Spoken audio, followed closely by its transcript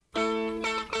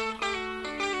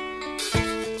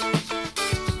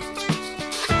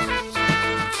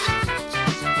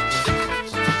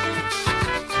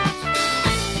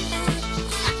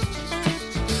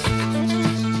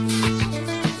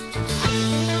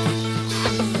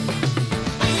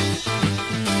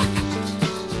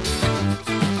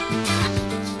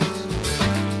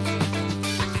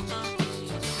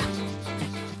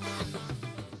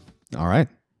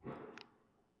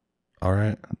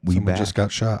Someone back. just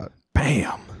got shot.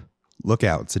 Bam. Look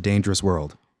out. It's a dangerous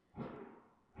world.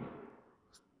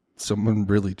 Someone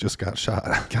really just got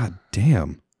shot. God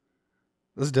damn.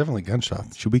 Those are definitely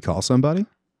gunshots. Should we call somebody?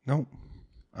 No,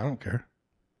 I don't care.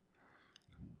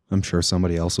 I'm sure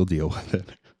somebody else will deal with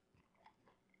it.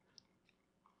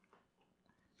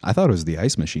 I thought it was the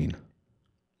ice machine.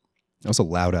 That was a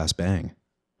loud ass bang.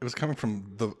 It was coming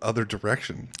from the other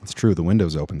direction. It's true. The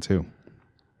window's open too.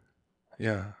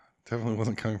 Yeah, definitely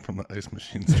wasn't coming from the ice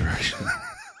machine's direction.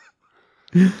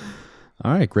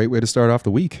 All right. Great way to start off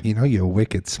the week. You know, you're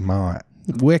wicked smart.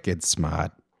 Wicked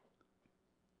smart.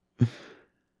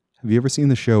 Have you ever seen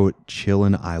the show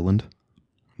Chillin' Island?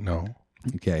 No.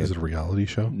 Okay. Is it a reality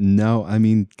show? No, I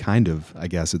mean, kind of, I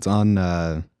guess. It's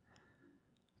on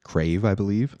Crave, I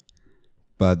believe.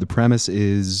 But the premise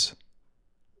is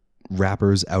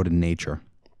rappers out in nature.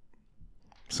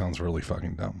 Sounds really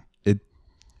fucking dumb.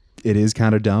 It is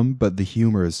kind of dumb, but the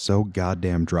humor is so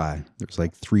goddamn dry. There's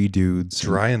like 3 dudes.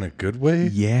 Dry in a good way?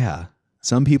 Yeah.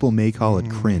 Some people may call it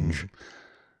cringe.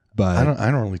 But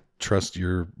I don't really trust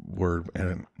your word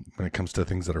when it comes to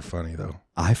things that are funny, though.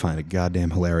 I find it goddamn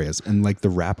hilarious. And like the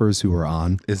rappers who are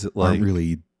on Is it aren't like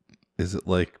really... Is it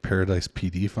like Paradise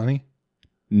PD funny?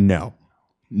 No.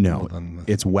 Well, then-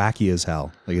 It's wacky as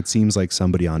hell. Like it seems like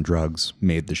somebody on drugs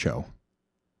made the show.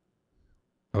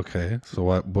 Okay, so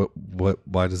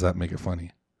why does that make it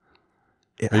funny?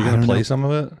 Are you I going don't to play know. some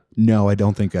of it? No, I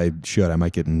don't think I should. I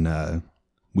might get in.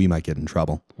 We might get in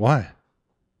trouble. Why?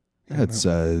 That's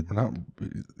We're not.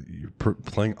 You're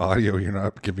playing audio. You're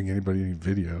not giving anybody any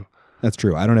video. that's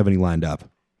true. I don't have any lined up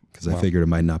because I Well, figured it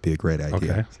might not be a great idea.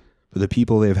 Okay. But the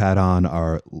people they've had on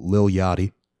are Lil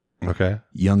Yachty, Okay.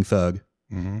 Young Thug,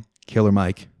 Mm-hmm. Killer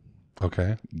Mike,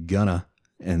 Okay. Gunna,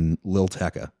 and Lil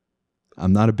Tecca.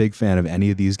 I'm not a big fan of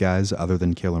any of these guys other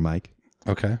than Killer Mike,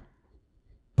 Okay.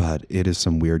 but it is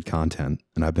some weird content,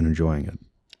 and I've been enjoying it.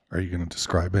 Are you going to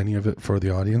describe any of it for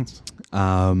the audience?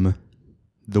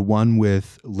 The one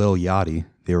with Lil Yachty,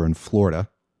 they were in Florida,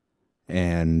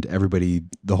 and everybody,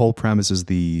 the whole premise is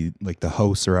the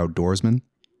hosts are outdoorsmen,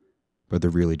 but they're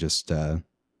really just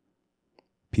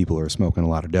people who are smoking a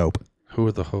lot of dope. Who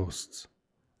are the hosts?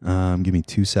 Give me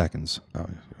 2 seconds. Oh,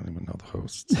 I don't even know the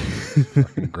hosts.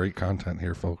 Fucking great content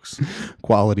here, folks.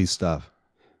 Quality stuff.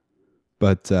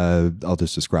 But I'll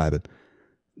just describe it.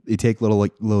 They take Lil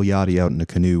Yachty out in a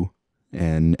canoe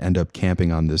and end up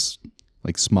camping on this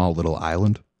like small little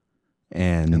island.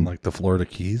 And In like the Florida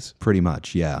Keys? pretty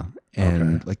much, yeah.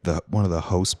 And Okay. like one of the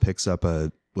hosts picks up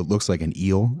what looks like an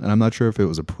eel, and I'm not sure if it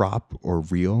was a prop or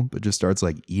real, but just starts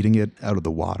like eating it out of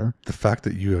the water. The fact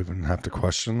that you even have to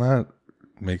question that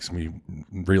makes me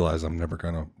realize I'm never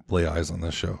going to lay eyes on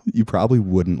this show. You probably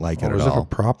wouldn't like it Oh, at is it a all.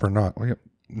 prop or not?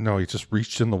 No, he just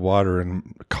reached in the water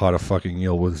and caught a fucking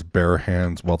eel with his bare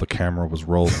hands while the camera was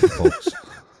rolling, folks.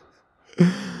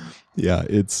 Yeah,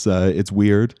 it's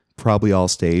weird, probably all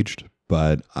staged,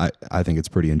 but I think it's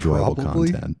pretty enjoyable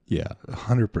Probably? content. Yeah,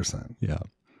 100%. yeah.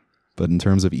 But in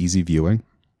terms of easy viewing,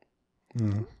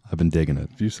 Mm, I've been digging it.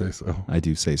 if you say so. I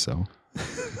do say so.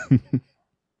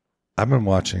 I've been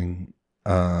watching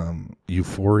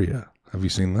Euphoria. Have you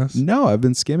seen this? No, I've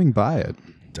been skimming by it.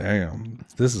 Damn,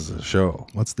 this is a show.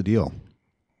 What's the deal?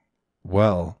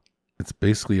 Well, it's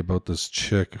basically about this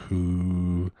chick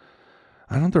who,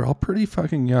 I don't know, they're all pretty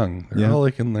fucking young. They're Yeah. all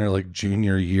like in their like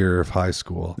junior year of high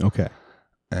school. Okay.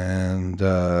 And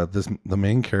the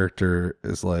main character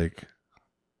is like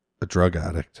a drug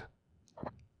addict,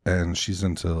 and she's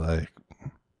into like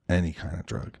any kind of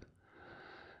drug.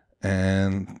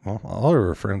 And well, all of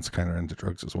her friends kind of into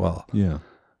drugs as well. Yeah.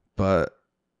 But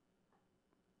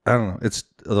I don't know. It's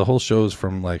the whole show is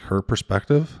from like her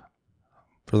perspective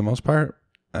for the most part.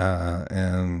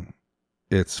 And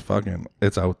it's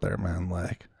out there, man.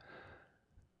 Like,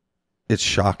 it's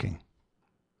shocking.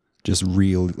 Just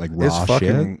real, like raw It's shit.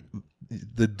 fucking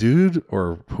the dude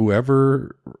or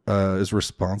whoever is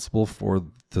responsible for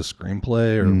the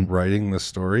screenplay or writing the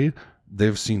story.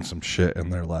 They've seen some shit in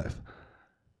their life,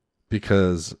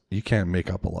 because you can't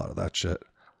make up a lot of that shit,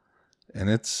 and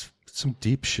it's some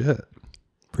deep shit.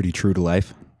 Pretty true to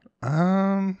life.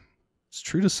 It's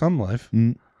true to some life.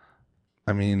 Mm.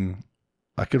 I mean,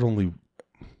 I could only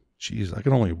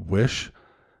wish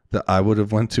that I would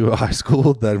have went to a high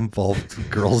school that involved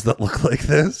girls that look like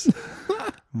this.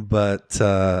 But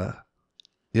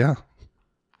yeah,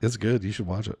 it's good. You should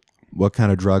watch it. What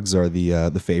kind of drugs are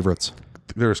the favorites?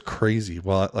 There's crazy.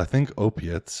 Well, I think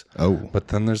opiates. Oh, But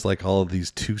then there's like all of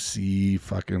these 2C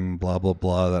fucking blah blah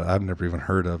blah that I've never even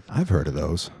heard of. I've heard of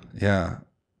those. Yeah.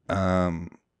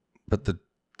 But the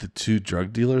two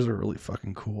drug dealers are really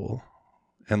fucking cool.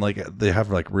 And like they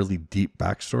have like really deep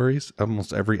backstories.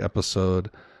 Almost every episode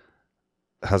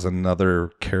has another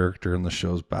character in the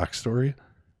show's backstory.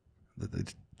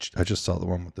 I just saw the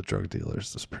one with the drug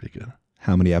dealers. That's pretty good.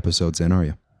 How many episodes in are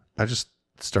you? I just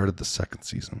started the second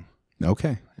season.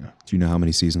 Okay. Yeah. Do you know how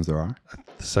many seasons there are?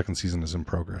 The second season is in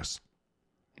progress.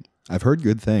 I've heard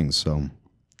good things, so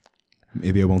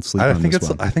maybe I won't sleep on this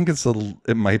one. I think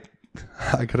it might.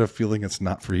 I got a feeling it's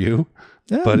not for you,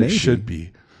 Yeah, but maybe. it should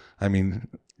be. I mean,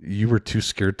 you were too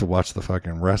scared to watch the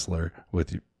fucking wrestler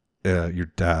with your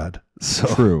dad. So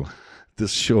True.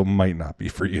 this show might not be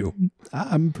for you.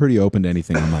 I'm pretty open to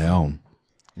anything on my own.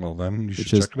 Well, then you should It's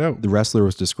just check it out. the wrestler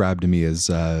was described to me as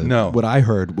No. What I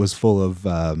heard was full of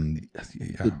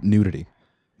Yeah. nudity.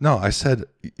 No, I said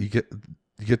you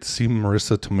get to see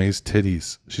Marissa Tomei's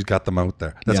titties. She's got them out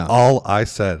there. That's Yeah. all I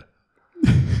said.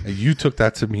 And you took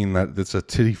that to mean that it's a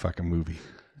titty fucking movie.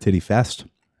 Titty fest.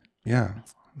 Yeah,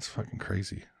 it's fucking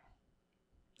crazy.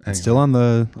 Anyway, It's still on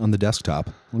the desktop.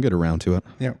 We'll get around to it.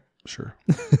 yeah, sure.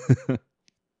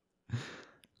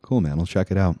 Cool, man. I'll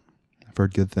check it out. I've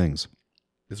heard good things.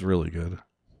 It's really good.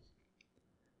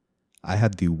 I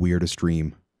had the weirdest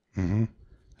dream. Mm-hmm.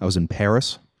 I was in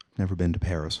Paris. Never been to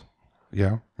Paris.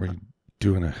 Yeah, were you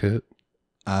doing a hit?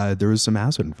 There was some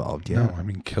acid involved. Yeah. No, I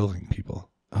mean killing people.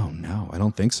 Oh no, I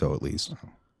don't think so. At least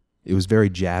it was very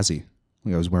jazzy.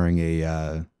 Like I was wearing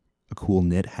a cool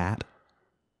knit hat,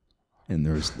 and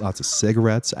there was lots of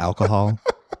cigarettes, alcohol,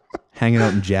 hanging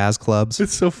out in jazz clubs.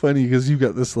 It's so funny because you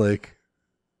got this like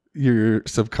your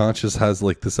subconscious has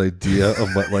like this idea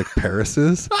of what like Paris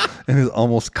is, and it's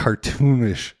almost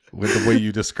cartoonish with the way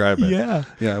you describe it.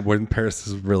 Yeah. When Paris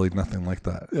is really nothing like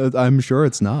that. I'm sure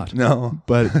it's not. No,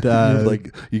 But you're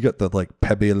like you got the like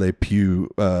Pepe Le Pew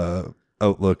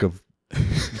outlook of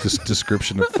just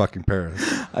description of fucking Paris.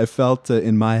 I felt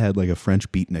in my head like a French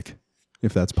beatnik,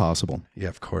 if that's possible. Yeah,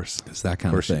 of course. It's that Of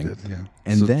kind of course you thing. did. Yeah,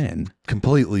 And So then,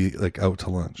 completely like out to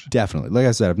lunch. definitely, like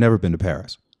I said, I've never been to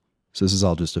Paris. So this is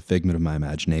all just a figment of my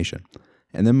imagination.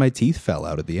 And then my teeth fell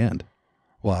out at the end.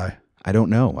 Why? I don't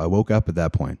know. I woke up at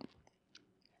that point.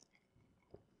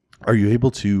 Are you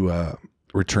able to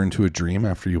return to a dream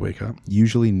after you wake up?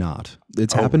 Usually not.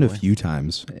 It's Oh, happened really? a few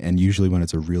times, and usually when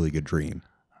it's a really good dream.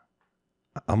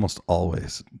 I almost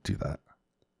always do that.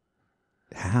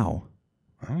 How?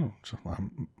 Oh,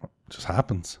 just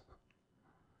happens.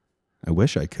 I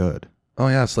wish I could. Oh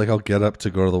yeah, it's like I'll get up to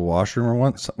go to the washroom or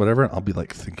once, whatever. And I'll be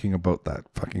like thinking about that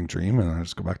fucking dream, and I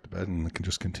just go back to bed, and it can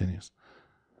just continues.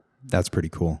 That's pretty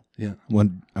cool. Yeah.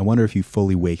 I wonder if you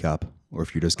fully wake up, or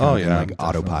if you're just kind of in I'm like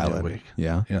definitely autopilot. awake.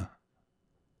 Yeah. Yeah.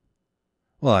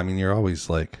 Well, I mean, you're always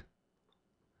like,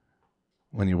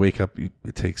 when you wake up, it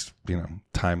takes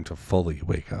time to fully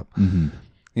wake up. Mm-hmm.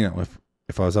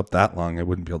 If I was up that long, I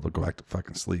wouldn't be able to go back to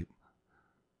fucking sleep.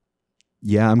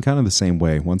 Yeah, I'm kind of the same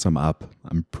way. Once I'm up,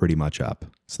 I'm pretty much up.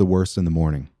 It's the worst in the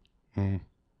morning. Mm.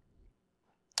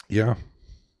 Yeah.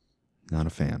 Not a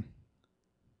fan.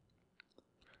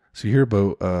 So you hear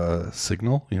about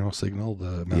Signal? Signal,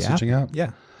 the messaging app?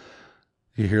 Yeah.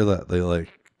 You hear that they like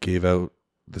gave out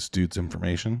this dude's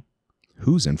information?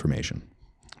 Whose information?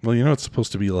 Well, it's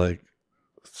supposed to be like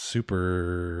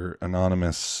super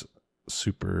anonymous,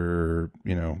 super,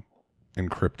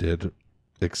 encrypted,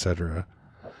 etc.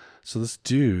 So this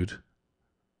dude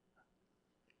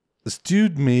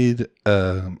made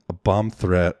a bomb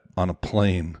threat on a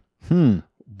plane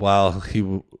while he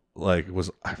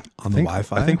was On the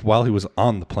Wi-Fi? I think while he was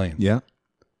on the plane. Yeah.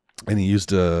 And he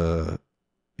used a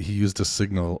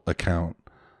Signal account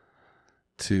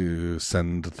to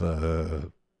send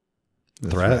the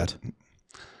threat.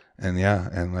 And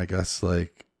and I guess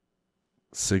like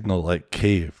Signal like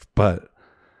caved, but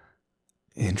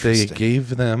they Interesting.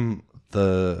 gave them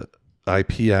the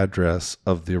IP address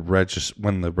of the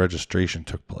when the registration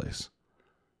took place.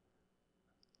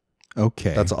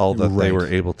 Okay. That's all that they Right. were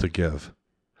able to give.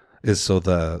 Is so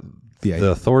the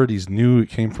The authorities knew it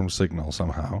came from Signal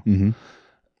somehow, Mm-hmm.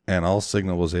 and all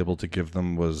Signal was able to give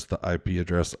them was the IP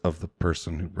address of the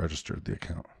person who registered the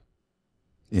account.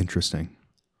 Interesting.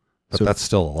 But So that's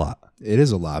still a lot, it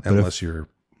is a lot, but unless you're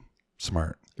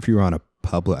smart. if you were on a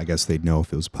public, I guess they'd know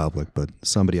if it was public, but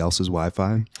somebody else's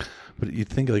Wi-Fi. But you'd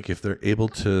think like if they're able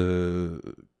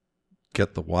to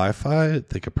get the Wi-Fi,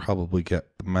 they could probably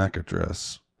get the MAC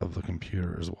address of the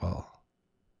computer as well.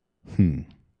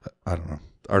 But I don't know.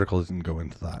 The article didn't go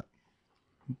into that.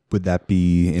 Would that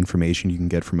be information you can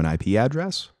get from an IP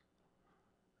address?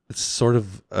 It's sort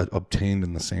of obtained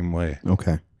in the same way.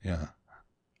 Okay. Yeah.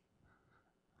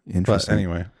 Interesting. But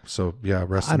anyway, so yeah,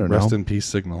 rest I don't rest know. in peace,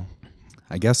 Signal.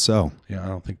 I guess so. Yeah, I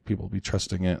don't think people will be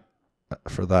trusting it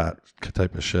for that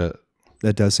type of shit.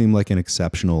 That does seem like an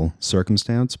exceptional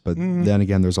circumstance, but then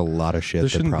again, there's a lot of shit There that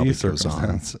shouldn't probably be goes on.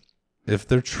 circumstance. If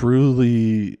they're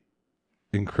truly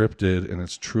encrypted and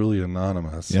it's truly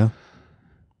anonymous, Yeah.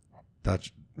 that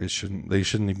they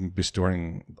shouldn't even be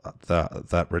storing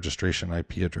that registration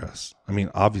IP address. I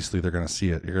mean, obviously they're going to see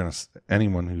it.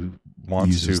 Anyone who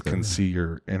wants Uses to can see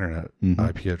your internet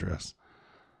IP address.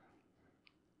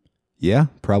 Yeah,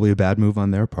 probably a bad move on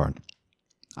their part.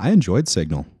 I enjoyed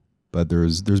Signal, but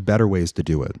there's better ways to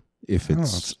do it. If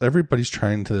it's everybody's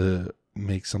trying to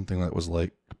make something that was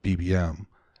like BBM.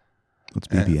 What's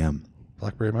BBM?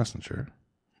 BlackBerry Messenger.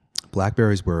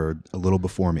 Blackberries were a little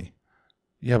before me.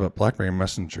 Yeah, but BlackBerry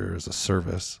Messenger is a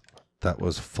service that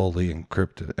was fully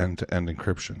encrypted, end-to-end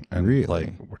encryption. And really?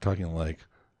 like we're talking like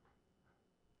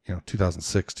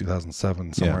 2006,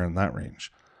 2007, somewhere in that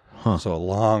range. Huh. So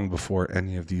long before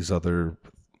any of these other,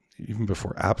 even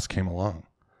before apps came along,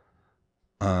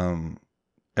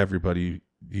 everybody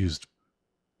used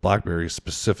BlackBerry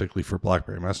specifically for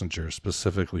BlackBerry Messenger,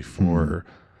 specifically for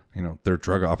their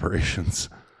drug operations.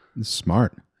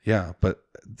 Smart. Yeah, but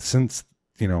since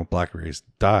BlackBerry's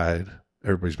died,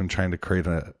 everybody's been trying to create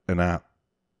an app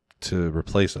to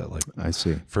replace it. Like I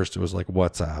see. First it was like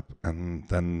WhatsApp, and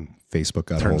then Facebook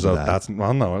got turns hold out of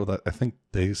that. that's I think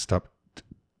they stopped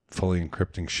fully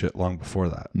encrypting shit long before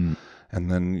that. And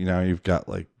then you've got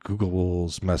like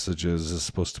Google's messages is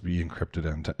supposed to be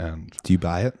encrypted end to end. Do you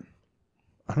buy it?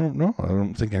 I don't know. I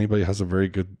don't think anybody has a very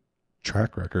good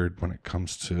track record when it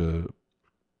comes to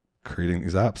creating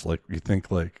these apps. Like you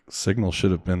think like Signal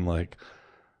should have been like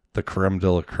the creme de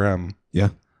la creme. Yeah.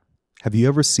 Have you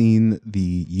ever seen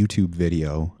the YouTube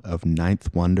video of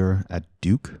Ninth Wonder at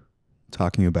Duke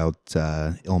talking about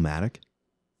Illmatic?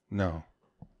 No.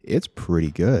 It's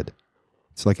pretty good.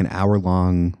 It's like an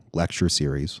hour-long lecture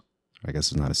series. I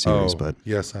guess it's not a series, but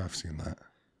yes, I've seen that.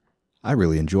 I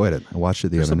really enjoyed it. I watched it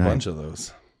the other night. There's a bunch of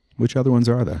those. Which other ones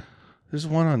are there? There's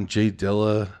one on Jay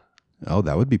Dilla. Oh,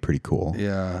 that would be pretty cool.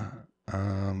 Yeah.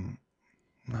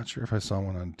 Not sure if I saw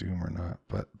one on Doom or not,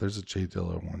 but there's a Jay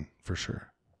Dilla one for sure.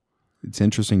 It's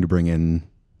interesting to bring in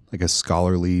like a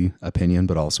scholarly opinion,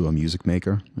 but also a music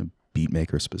maker, a beat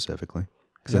maker specifically.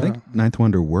 Because I think Ninth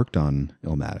Wonder worked on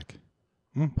Illmatic.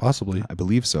 Possibly. I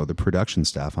believe so. The production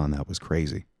staff on that was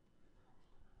crazy.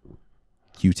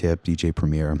 Q-Tip, DJ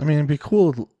Premier. I mean, it'd be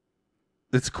cool.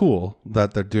 It's cool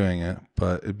that they're doing it,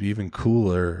 but it'd be even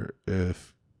cooler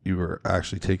if you were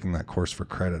actually taking that course for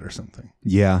credit or something.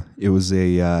 Yeah, it was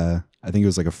I think it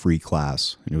was like a free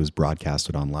class, and it was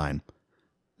broadcasted online.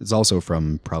 It's also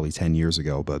from probably 10 years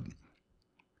ago, but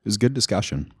it was a good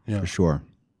discussion, for sure.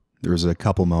 There was a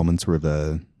couple moments where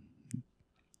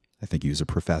I think he was a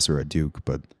professor at Duke,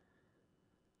 but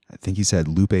I think he said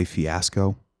Lupe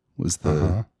Fiasco was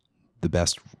the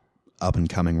best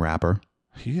up-and-coming rapper.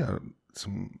 He had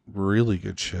some really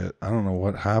good shit. I don't know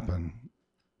what happened.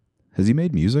 Has he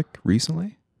made music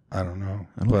recently? I don't know.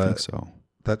 I don't think so.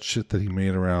 That shit that he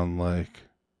made around like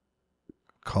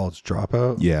College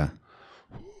Dropout. Yeah.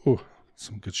 Ooh,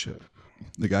 some good shit.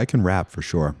 The guy can rap for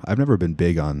sure. I've never been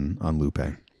big on Lupe.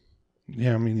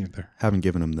 Yeah, me neither. Haven't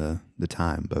given him the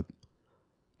time, but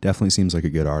definitely seems like a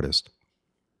good artist.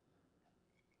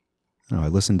 I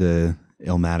listened to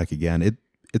Illmatic again.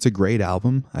 It's a great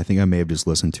album. I think I may have just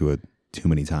listened to it too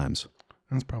many times.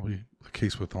 That's probably the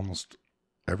case with almost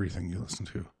everything you listen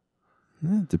to.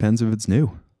 It depends if it's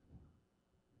new.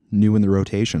 New in the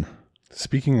rotation.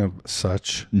 Speaking of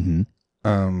such,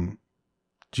 Mm-hmm.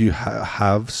 Do you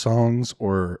have songs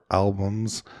or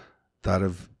albums that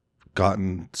have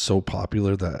gotten so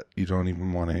popular that you don't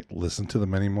even want to listen to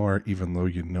them anymore, even though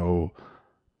you know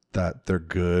that they're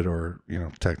good or,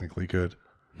 technically good?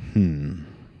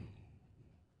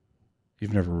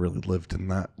 You've never really lived in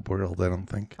that world, I don't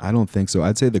think. I don't think so.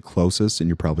 I'd say the closest, and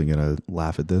you're probably going to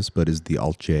laugh at this, but is the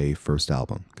Alt J first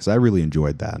album, because I really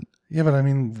enjoyed that. Yeah, but I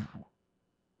mean,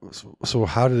 so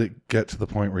how did it get to the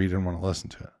point where you didn't want to listen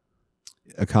to it?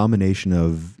 A combination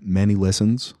of many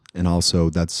listens, and also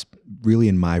that's really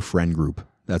in my friend group.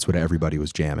 That's what everybody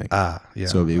was jamming. Ah, yeah.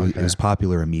 So it was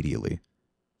popular immediately.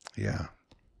 Yeah.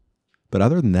 But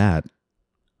other than that,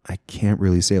 I can't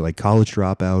really say. Like College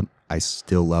Dropout, I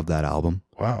still love that album.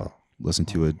 Wow. Listen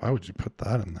to it. Why would you put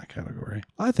that in that category?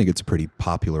 I think it's a pretty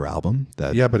popular album.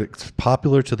 Yeah, but it's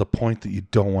popular to the point that you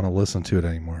don't want to listen to it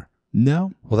anymore.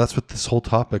 No. Well, that's what this whole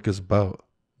topic is about.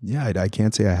 Yeah, I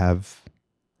can't say I have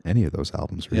any of those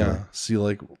albums really. Yeah. See,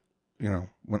 like,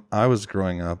 when I was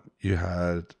growing up, you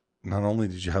had, not only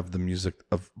did you have the music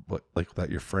of like that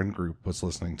your friend group was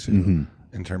listening to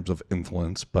in terms of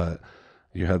influence, but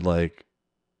you had like,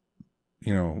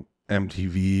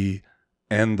 MTV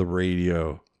and the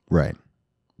radio. Right.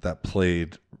 that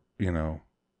played,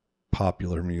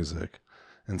 popular music.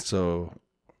 And so,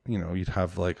 you'd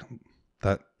have like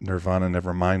that Nirvana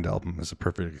Nevermind album is a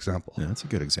perfect example. Yeah, that's a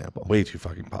good example. Way too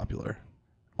fucking popular.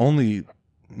 Only,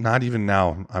 not even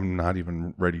now, I'm not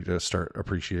even ready to start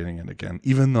appreciating it again,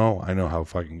 even though I know how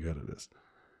fucking good it is.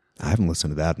 I haven't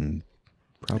listened to that in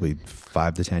probably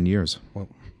 5 to 10 years. Well,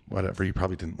 whatever. You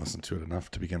probably didn't listen to it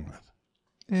enough to begin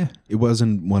with. It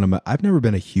wasn't one of my... I've never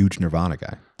been a huge Nirvana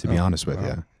guy, to be honest with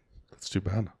you. That's too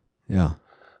bad. Yeah.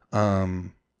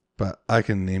 But I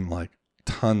can name like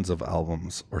tons of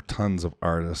albums or tons of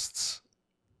artists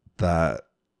that,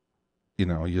 you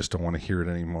just don't want to hear it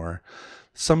anymore.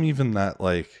 Some even that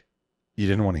like you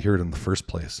didn't want to hear it in the first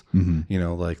place.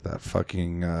 Mm-hmm. Like that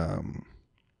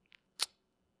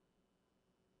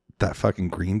fucking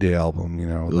Green Day album,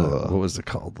 what was it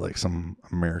called? Like some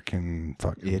American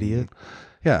fucking Idiot.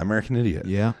 Yeah, American Idiot.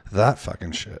 Yeah. That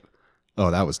fucking shit. Oh,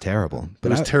 that was terrible.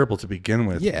 But it was terrible to begin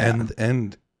with. Yeah.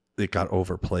 And it got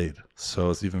overplayed.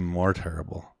 So it's even more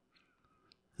terrible.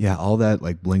 Yeah, all that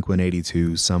like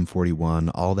Blink-182, Sum 41,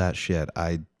 all that shit.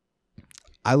 I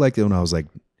liked it when I was like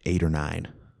 8 or 9.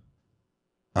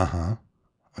 Uh-huh.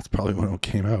 That's probably when it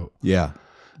came out. Yeah.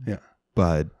 Yeah.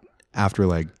 But after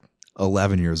like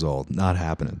 11 years old, not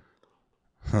happening.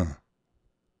 Huh.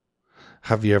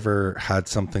 Have you ever had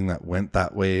something that went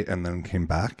that way and then came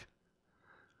back?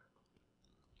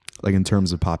 Like in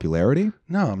terms of popularity?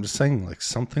 No, I'm just saying like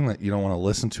something that you don't want to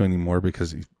listen to anymore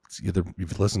because it's either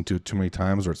you've listened to it too many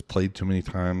times or it's played too many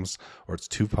times or it's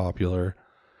too popular.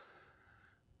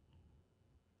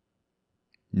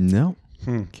 No,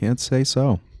 can't say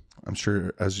so. I'm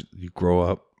sure as you grow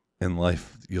up in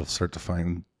life, you'll start to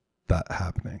find that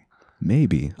happening.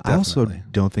 Maybe. Definitely. I also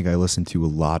don't think I listen to a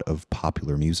lot of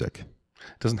popular music.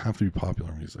 It doesn't have to be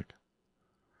popular music.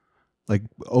 Like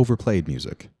overplayed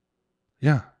music.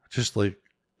 Yeah, just like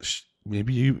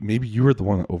maybe you were the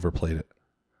one that overplayed it.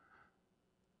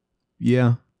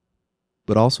 Yeah.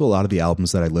 But also a lot of the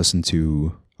albums that I listen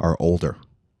to are older,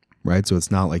 right? So it's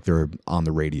not like they're on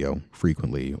the radio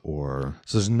frequently or...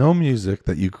 So there's no music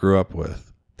that you grew up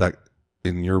with that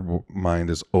in your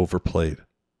mind is overplayed.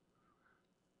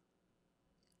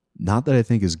 Not that I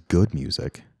think is good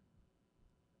music.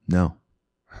 No.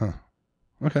 Huh.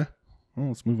 Okay. Well,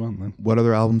 let's move on then. What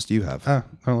other albums do you have?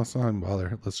 No, let's not even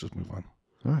bother. Let's just move on.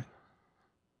 All right.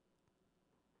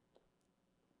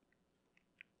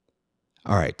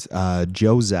 All right.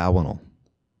 Joe Zawinul.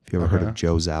 Have you ever heard of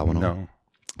Joe Zawinul? No.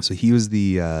 So he was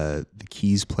the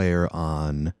keys player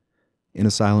on In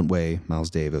a Silent Way,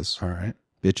 Miles Davis, All right.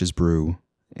 Bitches Brew,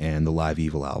 and the Live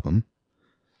Evil album.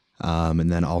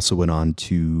 And then also went on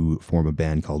to form a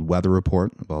band called Weather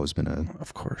Report. I've always been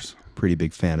Of course. pretty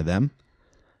big fan of them.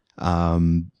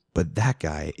 But that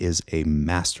guy is a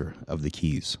master of the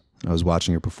keys. I was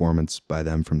watching a performance by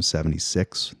them from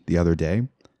 76 the other day.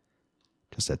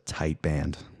 Just a tight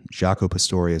band. Jaco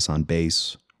Pastorius on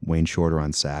bass, Wayne Shorter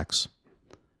on sax.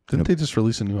 Didn't they just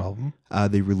release a new album?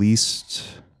 They released,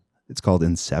 it's called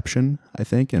Inception, I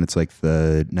think, and it's like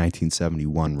the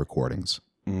 1971 recordings.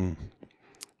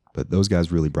 But those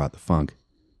guys really brought the funk.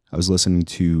 I was listening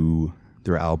to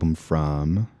their album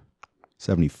from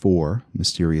 74,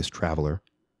 Mysterious Traveler,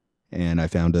 and I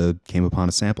came upon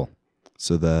a sample.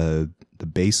 So the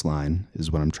bass line is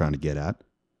what I'm trying to get at.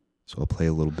 So I'll play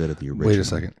a little bit of the original. Wait a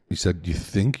second. You said you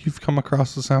think you've come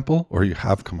across a sample or you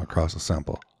have come across a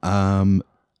sample?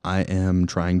 I am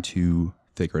trying to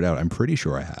figure it out. I'm pretty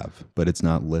sure I have, but it's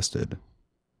not listed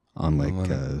on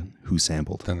who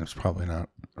sampled. Then it's probably not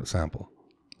a sample.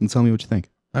 And tell me what you think.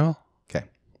 I will. Okay.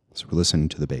 So we're listening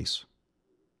to the bass.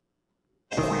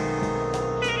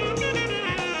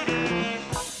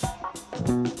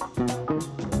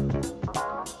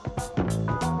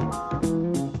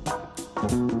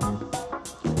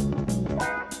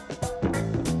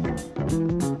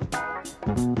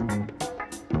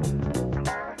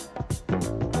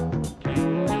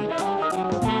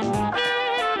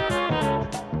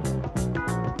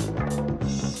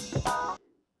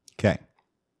 Okay.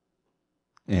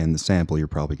 And the sample, you're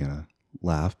probably going to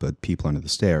laugh, but People Under the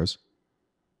Stairs,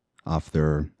 off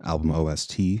their album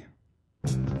OST.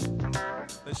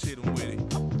 Let's hit them with it.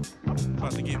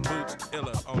 About to get boots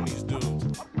illa on these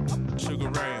dudes. Sugar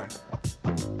Ram.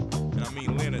 And I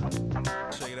mean Leonard.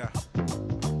 Check it out.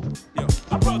 Yo,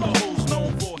 my brother who's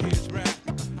known for his rap.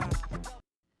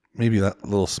 Maybe that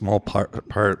little small part,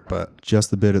 but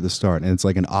Just the bit at the start. And it's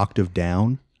like an octave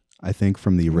down, I think,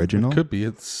 from the original. it could be.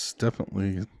 It's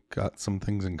definitely got some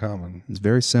things in common. It's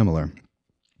very similar.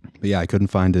 But yeah, I couldn't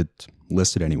find it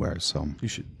listed anywhere. So You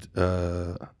should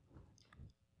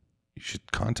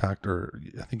contact, or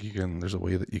I think you can. There's a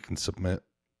way that you can submit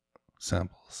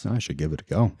samples. I should give it a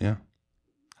go. Yeah.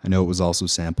 I know it was also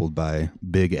sampled by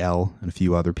Big L and a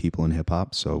few other people in hip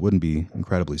hop, so it wouldn't be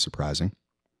incredibly surprising.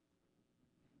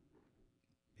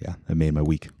 Yeah, that made my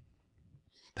week.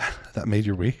 That made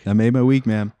your week? That made my week,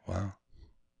 man. Wow.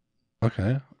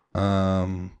 Okay.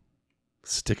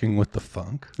 Sticking with the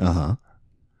funk. Uh-huh.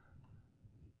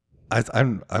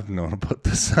 I've known about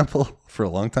this sample for a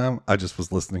long time. I just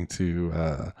was listening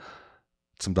to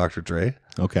some Dr. Dre.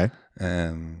 Okay.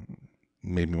 And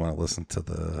made me want to listen to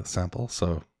the sample.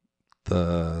 So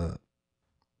the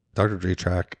Dr. Dre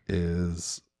track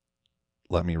is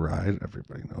Let Me Ride.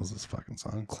 Everybody knows this fucking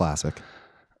song. Classic.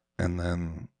 And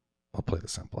then I'll play the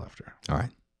sample after. All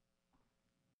right.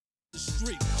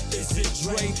 Street. Is it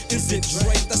Dre? Is it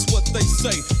Dre? That's what they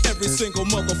say every single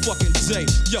motherfucking day.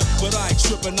 Yo, but I ain't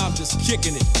tripping, I'm just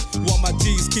kicking it. While my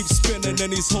D's keep spinning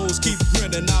and these hoes keep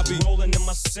grinning, I'll be rolling in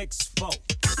my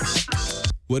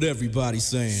 6-4. What everybody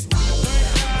saying?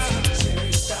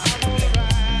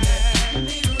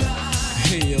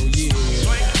 Hell yeah.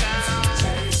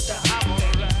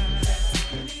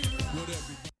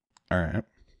 All right.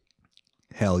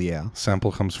 Hell yeah.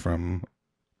 Sample comes from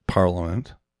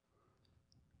Parliament.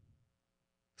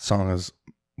 Song is,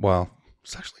 well,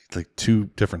 it's actually like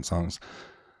two different songs,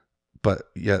 but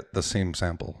yet the same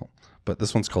sample. But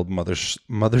this one's called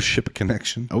Mothership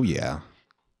Connection. Oh, yeah.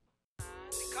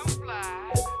 Come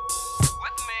fly with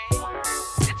me.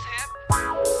 It's hip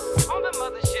on the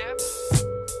mothership.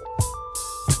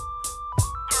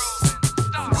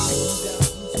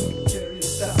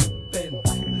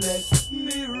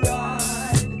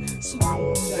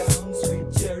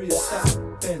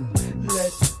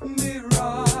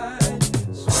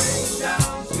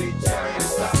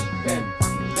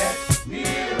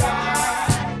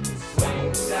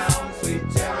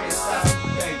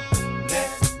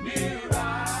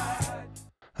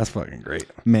 That's fucking great.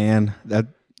 Man, that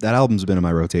album's been in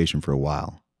my rotation for a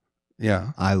while.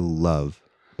 Yeah, I love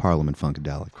Parliament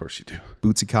Funkadelic. of course you do.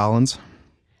 Bootsy Collins,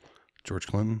 George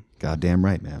Clinton. goddamn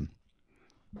right, man.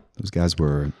 Those guys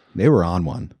were on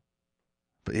one.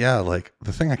 But yeah, like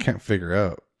the thing I can't figure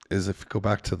out is if you go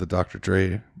back to the Dr.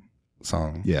 Dre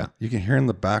song, Yeah. you can hear in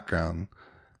the background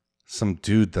some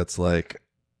dude that's like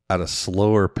at a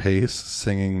slower pace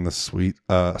singing the sweet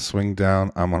Swing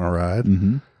Down, I'm on a Ride.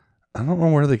 Mm-hmm. I don't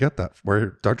know where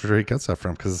Dr. Dre gets that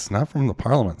from, because it's not from the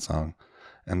Parliament song.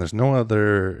 And there's no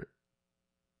other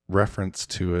reference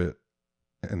to it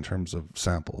in terms of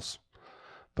samples.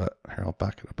 But here, I'll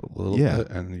back it up a little bit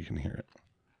and you can hear it.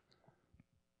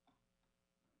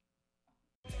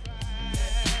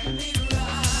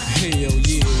 Hell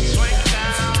yeah.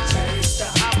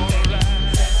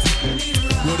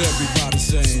 What everybody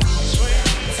saying?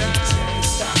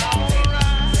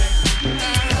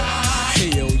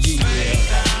 Hell yeah.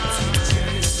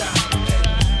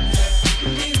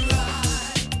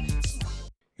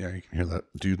 Yeah, you can hear that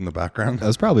dude in the background. That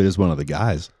was probably just one of the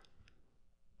guys.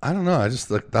 I don't know. I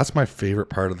just like, that's my favorite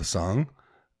part of the song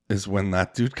is when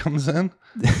that dude comes in.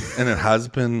 And it has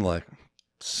been like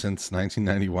since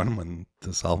 1991 when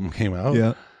this album came out.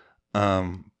 Yeah.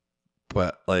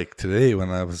 But like today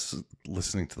when I was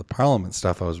listening to the Parliament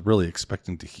stuff, I was really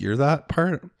expecting to hear that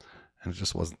part and it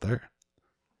just wasn't there.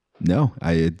 No,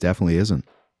 it definitely isn't.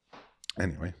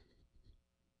 Anyway.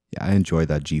 Yeah, I enjoy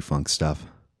that G-Funk stuff.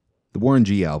 The Warren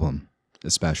G album,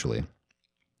 especially.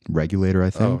 Regulator, I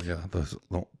think. Oh, yeah.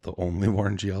 The only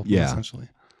Warren G album, Yeah. essentially.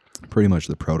 Pretty much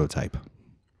the prototype.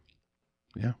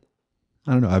 Yeah.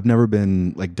 I don't know. I've never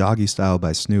been, like, Doggy Style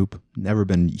by Snoop, never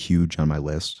been huge on my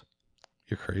list.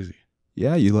 You're crazy.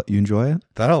 Yeah, you enjoy it?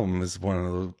 That album is one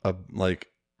of the, like,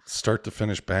 start to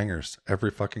finish bangers.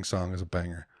 Every fucking song is a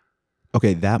banger.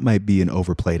 Okay, that might be an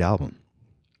overplayed album.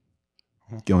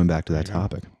 Going back to that There you go.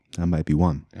 topic, that might be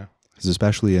one. Yeah. Because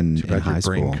especially in Too bad high your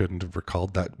brain school. couldn't have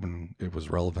recalled that when it was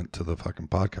relevant to the fucking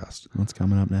podcast. What's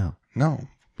coming up now? No,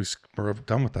 we're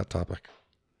done with that topic.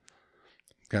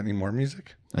 Got any more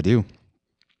music? I do.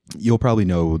 You'll probably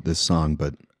know this song,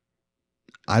 but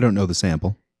I don't know the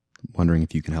sample. I'm wondering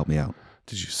if you can help me out.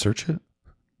 Did you search it?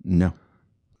 No.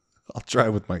 I'll try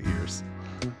with my ears.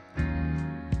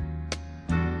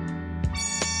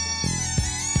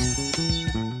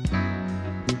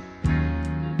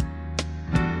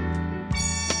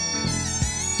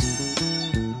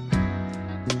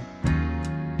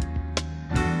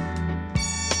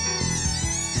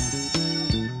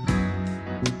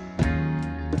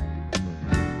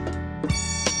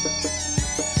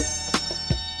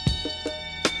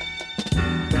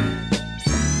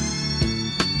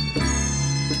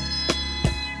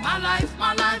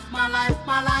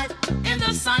 My life in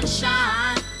the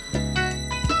sunshine.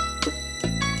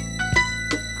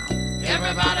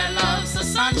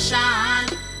 sunshine.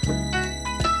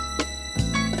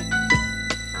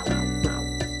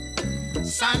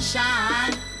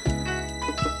 Sunshine.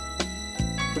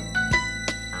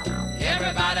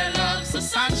 Everybody loves the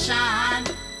sunshine.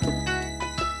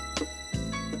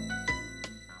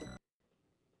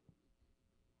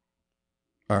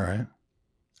 All right.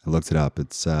 I looked it up.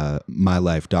 It's My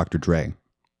Life, Dr. Dre.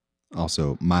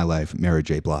 Also, My Life, Mary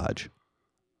J. Blige.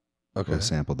 Okay. Both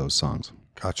sampled those songs.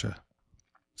 Gotcha.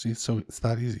 See, so it's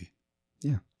that easy.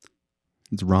 Yeah.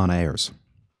 It's Ron Ayers.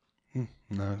 No,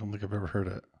 I don't think I've ever heard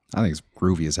it. I think it's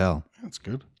groovy as hell. That's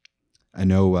good. I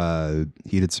know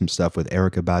he did some stuff with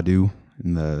Erykah Badu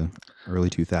in the early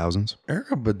 2000s.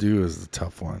 Erykah Badu is the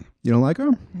tough one. You don't like her?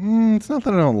 It's not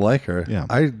that I don't like her. Yeah.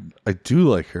 I do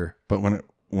like her, but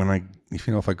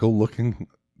if I go looking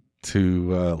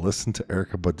to listen to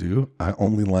Erykah Badu, I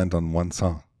only land on one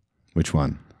song. Which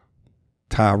one?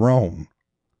 Tyrone.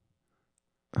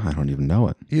 I don't even know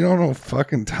it. You don't know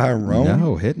fucking Tyrone?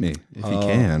 No, hit me if you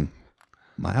can.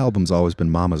 My album's always been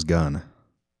Mama's Gun.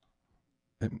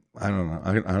 I don't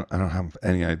know. I don't have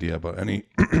any idea about any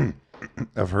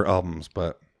of her albums,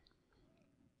 but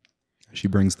She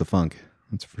brings the funk.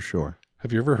 That's for sure.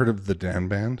 have you ever heard of the Dan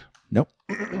Band? Nope.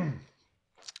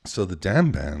 So the Dan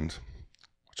Band,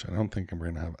 which I don't think I'm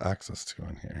going to have access to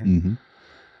on here. Mm-hmm.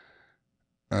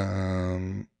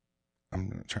 I'm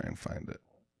going to try and find it.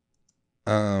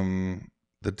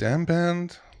 The Dan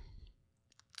Band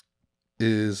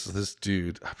is this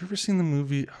dude. Have you ever seen the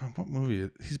movie? What movie?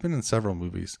 He's been in several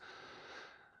movies.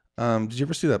 Did you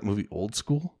ever see that movie Old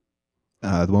School?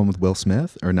 The one with Will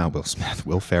Smith? Or not Will Smith,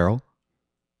 Will Ferrell?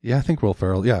 Yeah, I think Will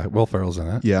Ferrell. Yeah, Will Ferrell's in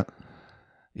it. Yeah.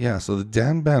 Yeah, so the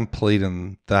Dan Band played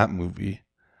in that movie,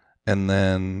 and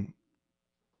then,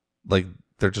 like,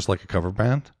 they're just like a cover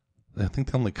band. I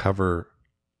think they only cover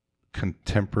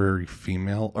contemporary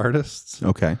female artists.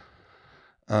 Okay.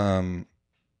 And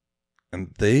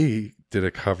they did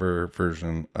a cover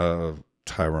version of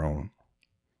Tyrone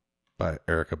by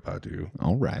Erykah Badu.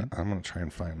 All right. I'm going to try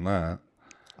and find that.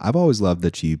 I've always loved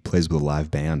that she plays with a live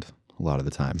band a lot of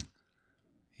the time.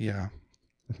 Yeah.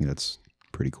 I think that's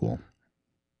pretty cool.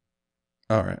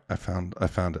 All right. I found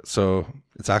it. So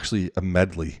it's actually a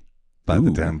medley by the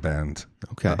Ooh. Dan Band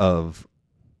Okay. of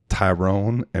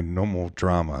Tyrone and No More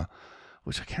Drama,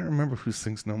 which I can't remember who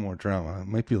sings No More Drama. It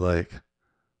might be like,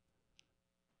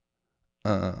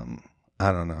 I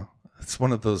don't know. It's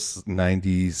one of those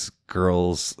 90s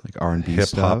girls, Like R&B hip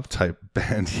stuff. hop type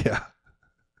band. Yeah.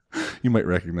 You might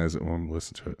recognize it when we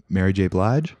listen to it. Mary J.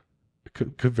 Blige? It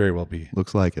could very well be.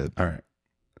 Looks like it. All right.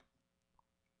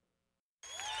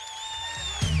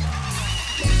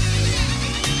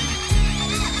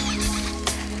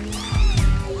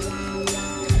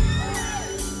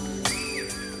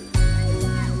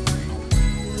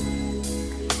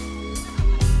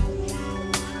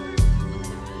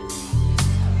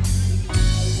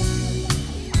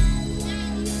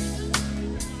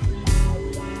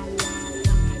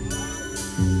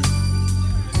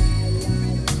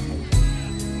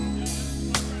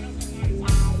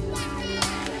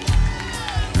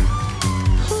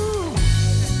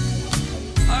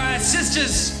 All right,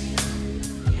 sisters.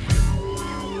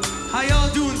 How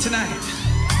y'all doing tonight?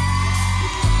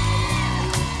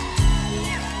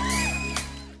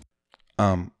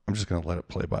 I'm just gonna let it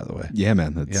play, by the way. Yeah,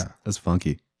 man. Yeah. That's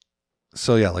funky.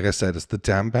 So yeah, like I said, it's the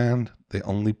Dan Band. They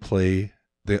only play.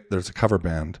 There's a cover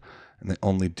band, and they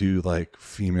only do like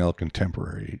female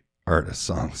contemporary artist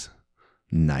songs.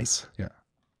 Nice. Yeah.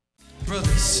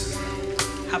 Brothers,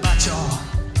 how about y'all?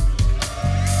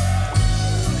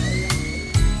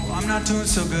 Well, I'm not doing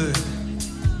so good.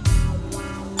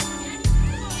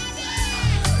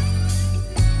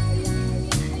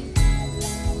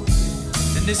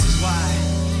 And this is why.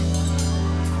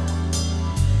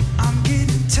 I'm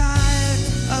getting tired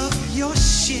of your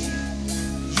shit.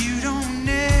 You don't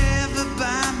never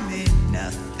buy me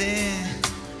nothing.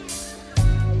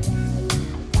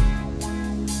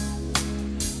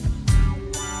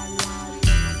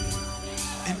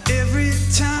 And every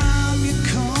time you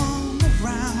come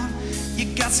around, you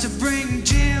got to bring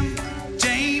Jim,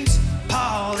 James,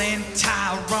 Paul, and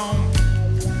Tyrone.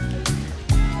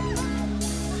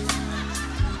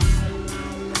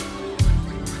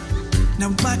 Now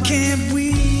why can't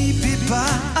we be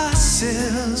by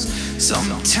ourselves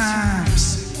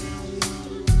sometimes?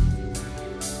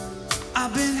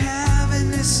 I've been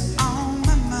having this on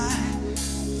my mind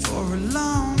for a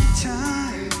long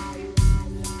time.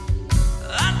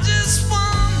 I just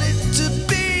wanted to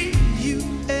be you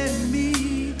and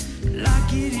me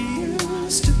like it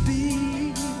used to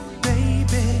be,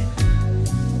 baby.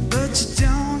 But you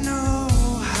don't know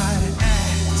how to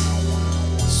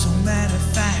act.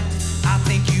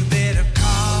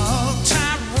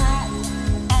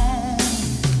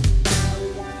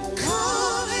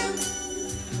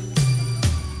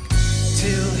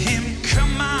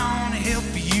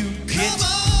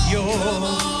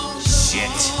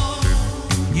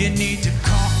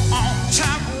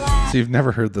 So you've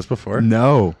never heard this before?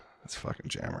 No. It's fucking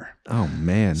jammer. Oh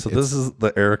man. So this is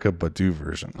the Erykah Badu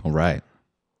version. All right.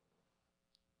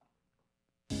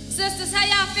 Sisters, how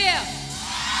y'all feel?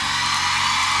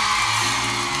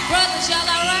 Brothers, y'all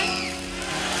all right?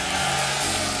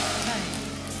 Okay.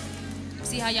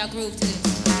 See how y'all groove to this.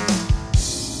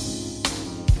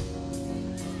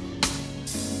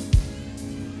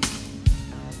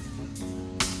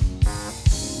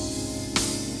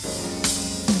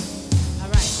 All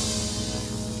right.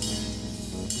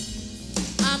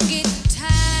 I'm getting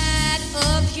tired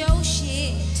of your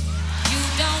shit. You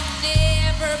don't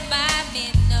never buy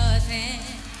me nothing.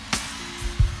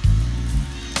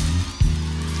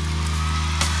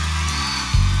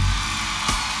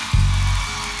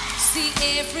 See,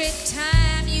 every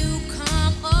time you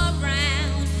come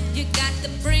around, you got to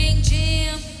bring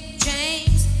Jim,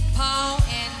 James, Paul,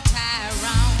 and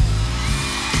Tyrone.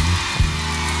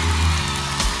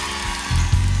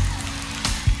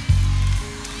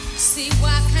 See,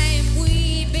 why can't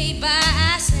we be by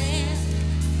ourselves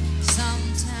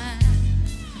sometime?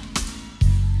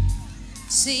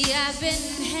 See, I've been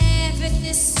having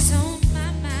this on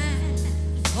my mind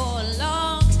for a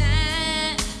long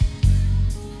time.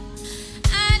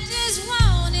 I just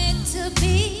want it to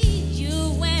be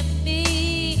you and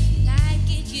me, like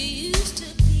it used to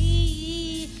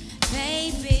be,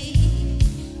 baby.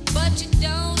 But you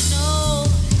don't know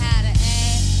how to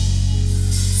act.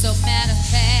 So matter of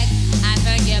fact, I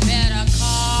think you better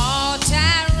call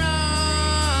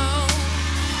Tyrone.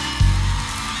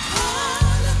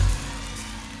 Call him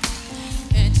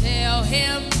and tell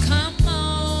him, come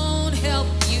on, help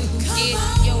you get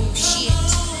your shit.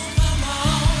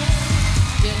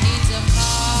 You need to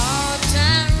call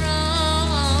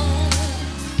Tyrone.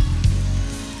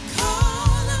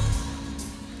 Call him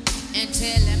and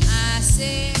tell him I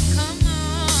said, come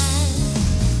on.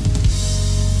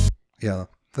 Yeah,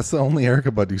 that's the only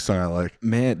Erykah Badu song I like.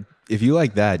 Man, if you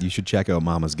like that, you should check out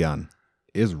Mama's Gun.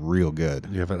 It's real good.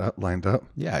 You have it lined up?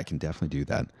 Yeah, I can definitely do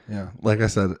that. Yeah. Like I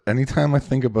said, anytime I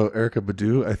think about Erykah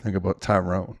Badu, I think about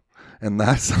Tyrone. And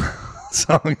that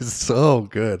song is so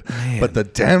good. Man. But the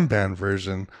Dan Band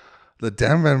version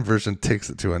takes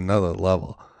it to another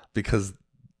level. Because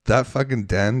that fucking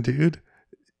Dan dude,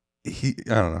 I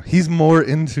don't know. He's more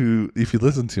into, if you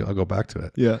listen to it, I'll go back to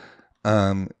it. Yeah.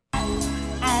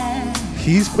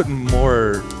 He's putting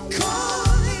more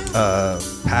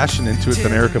passion into it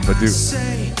than Erykah Badu.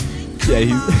 Yeah,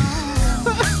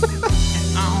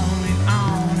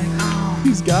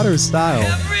 he's got her style.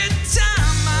 Every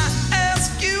time I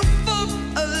ask you for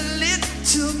a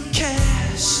little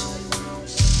cash,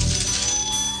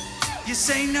 you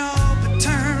say no, but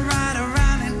turn right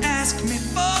around and ask me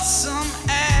for some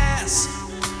ass.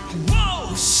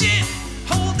 Whoa, shit,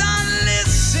 hold on,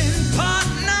 listen,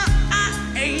 partner,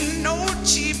 I ain't no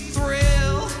cheap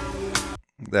thrill.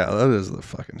 Yeah, that is the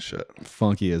fucking shit.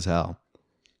 Funky as hell.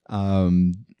 All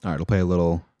right, we'll play a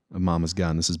little of Mama's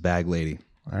Gun. This is Bag Lady.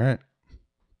 All right.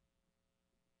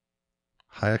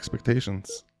 High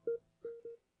expectations.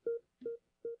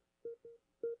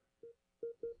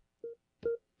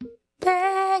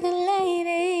 Bag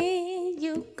lady,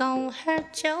 you gon'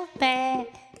 hurt your back,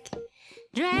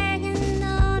 dragging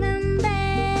on them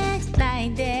bags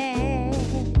like that.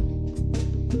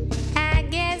 I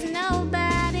guess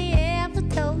nobody ever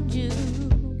told you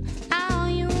all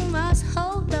you must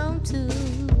hold on to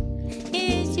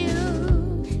is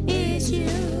you, is you,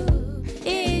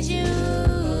 is you.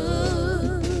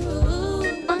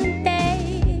 One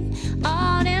day,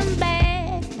 all them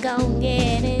bags gon'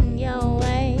 get in your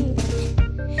way.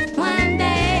 One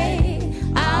day,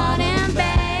 all them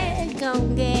bags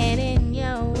gon' get in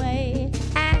your way.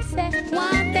 I said,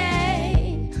 one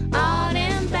day, all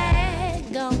them bags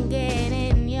gon' get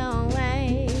in your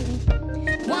way.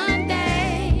 One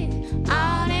day,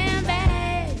 all them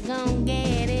bags gon'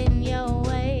 get in your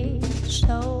way.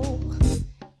 So,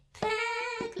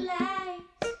 pack light.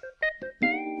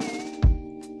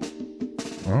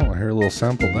 Oh, I hear a little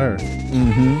sample there.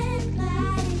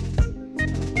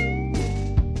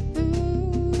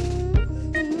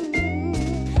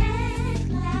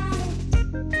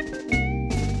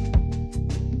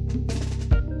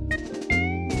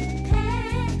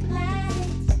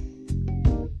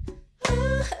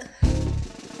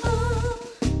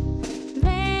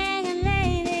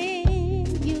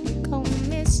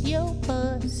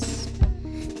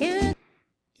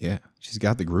 Yeah, she's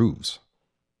got the grooves.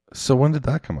 So when did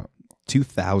that come out?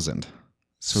 2000.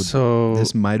 So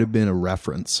This might have been a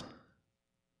reference.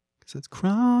 Because it's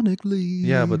chronically.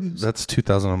 yeah, but that's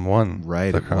 2001.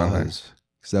 Right, The it Chronic. was.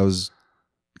 Because that was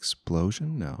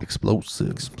Explosion? No. Explosive.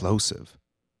 Explosive.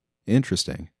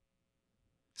 Interesting.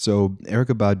 So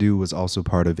Erykah Badu was also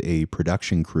part of a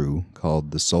production crew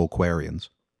called the Soulquarians,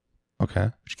 Okay.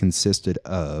 which consisted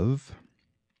of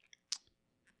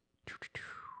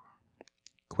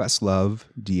Questlove,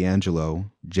 D'Angelo,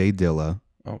 Jay Dilla,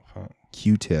 Oh, fuck.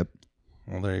 Q-Tip,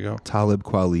 Well, there you go. Talib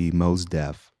Kweli, Mos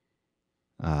Def,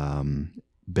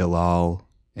 Bilal,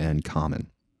 and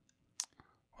Common.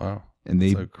 Wow. And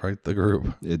they, So quite the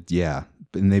group.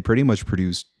 and they pretty much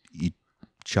produced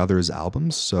each other's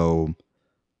albums. So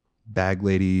Bag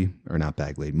Lady, or not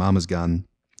Bag Lady, Mama's Gun,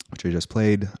 which I just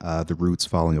played, The Roots,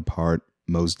 Falling Apart,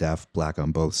 Mos Def, Black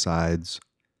on Both Sides,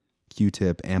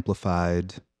 Q-Tip,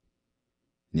 Amplified,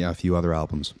 yeah, a few other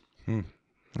albums.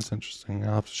 That's interesting.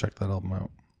 I'll have to check that album out.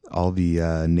 All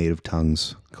the Native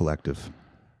Tongues Collective.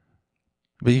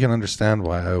 But you can understand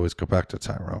why I always go back to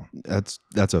Tyrone. That's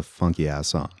a funky ass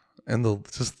song. And the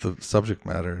subject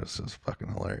matter is just fucking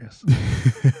hilarious.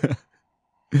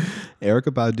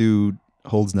 Erykah Badu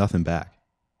holds nothing back.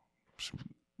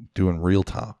 Doing real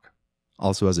talk.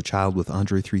 Also as a child with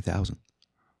Andre 3000.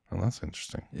 Oh, that's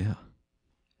interesting. Yeah.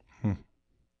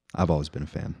 I've always been a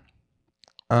fan.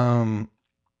 I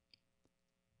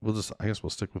guess we'll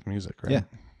stick with music, right? Yeah.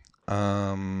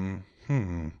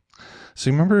 So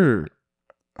you remember,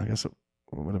 I guess it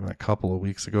would have been a couple of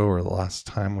weeks ago or the last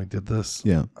time we did this.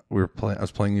 Yeah. I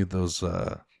was playing you those,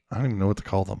 I don't even know what to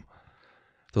call them.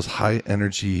 Those high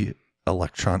energy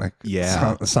electronic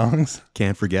songs.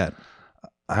 Can't forget.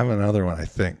 I have another one, I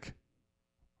think,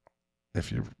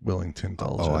 if you're willing to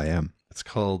indulge. Oh, it. I am. It's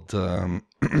called, the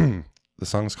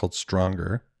song is called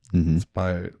Stronger. Mm-hmm. It's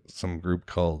by some group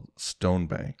called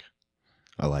Stonebank.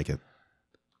 I like it.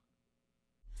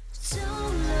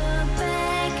 Don't look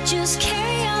back, just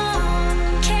carry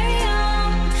on, carry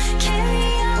on,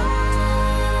 carry on.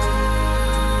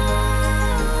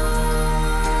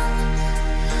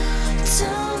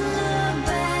 Don't look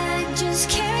back, just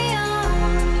carry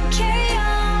on, carry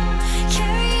on,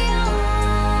 carry on.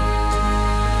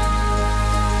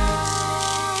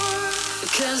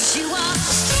 Because you are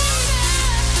stronger.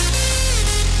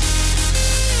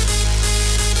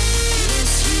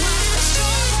 Yes, you are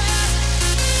stronger.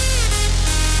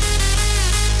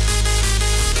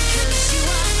 Because you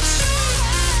are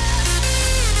stronger.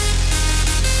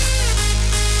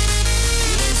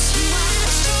 Yes, you are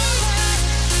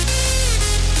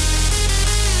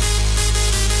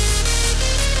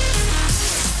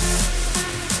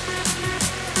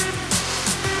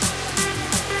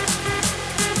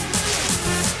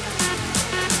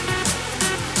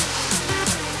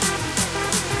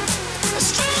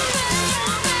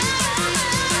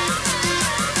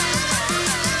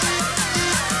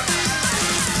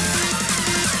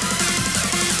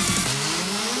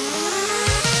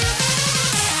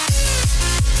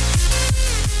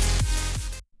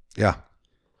Yeah.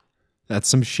 That's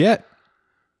some shit.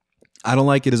 I don't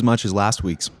like it as much as last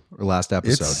week's or last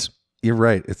episode. You're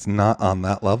right. It's not on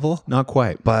that level, Not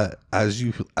quite. but as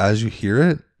you hear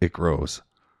it, it grows.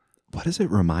 What does it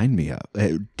remind me of?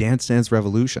 Dance Dance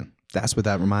Revolution. That's what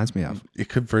that reminds me of. It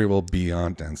could very well be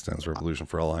on Dance Dance Revolution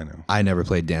for all I know. I never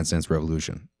played Dance Dance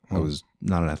Revolution. I was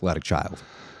not an athletic child.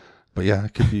 But yeah,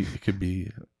 it could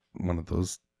be one of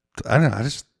those. I don't know.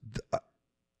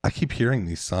 I keep hearing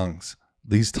these songs,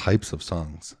 these types of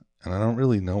songs, and I don't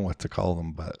really know what to call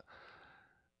them, but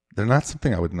they're not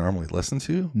something I would normally listen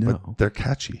to, No. but they're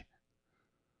catchy.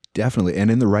 Definitely. And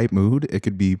in the right mood, it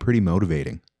could be pretty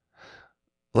motivating.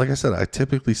 Like I said, I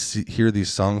typically hear these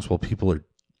songs while people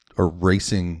are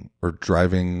racing or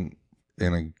driving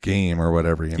in a game or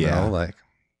whatever, you Yeah. know? Like,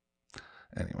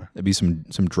 anyway, It'd be some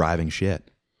driving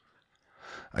shit.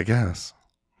 I guess.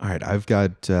 All right. I've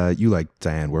got, you like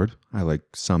Diane Ward. I like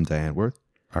some Diane Ward.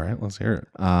 All right, let's hear it.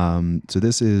 So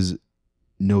this is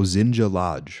Nozinja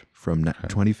Lodge from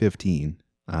 2015.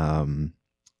 And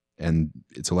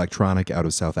it's electronic out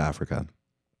of South Africa.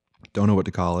 Don't know what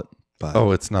to call it, but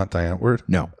Oh, it's not Diane Ward?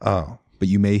 no, Oh, but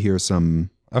you may hear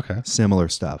some okay. similar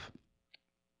stuff.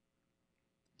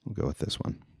 We'll go with this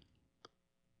one.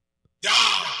 Yeah,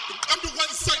 come to one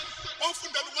side, one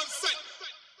from the one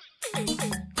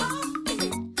side.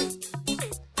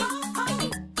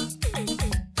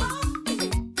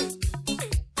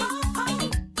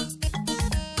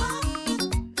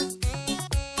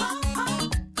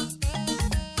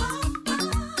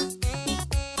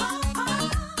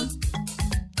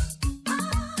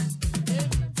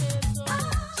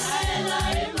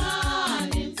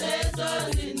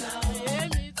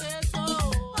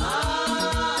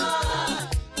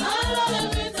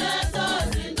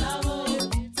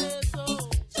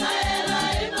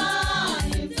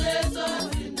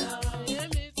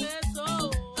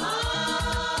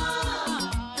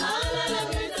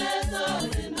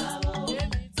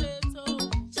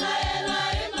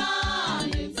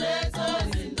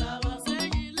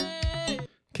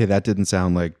 Okay, that didn't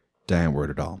sound like Diane Ward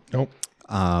at all. Nope.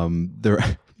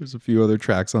 There's a few other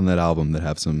tracks on that album that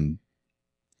have some.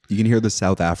 You can hear the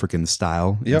South African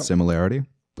style and similarity,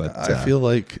 but I feel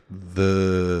like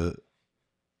you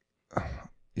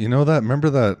know that.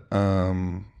 Remember that?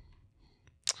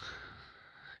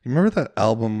 You remember that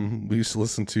album we used to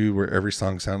listen to where every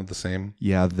song sounded the same?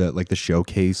 Yeah, the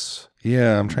showcase.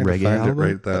 Yeah, I'm trying to reggae find album?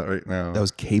 it right now. That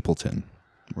was Capleton,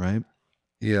 right?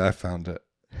 Yeah, I found it.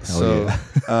 Hell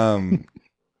yeah.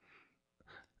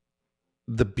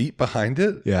 The beat behind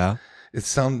it, Yeah. it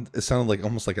sounded like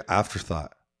almost like an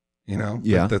afterthought, you know?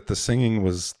 Yeah. That the singing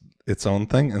was its own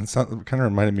thing, and it kind of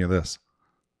reminded me of this.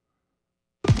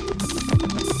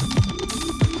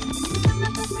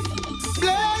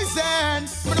 Blazing,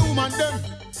 for the woman them,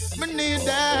 me need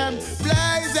them.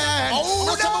 Blazing,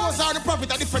 oh, them was on the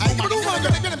prophet, a different woman.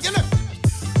 Get them.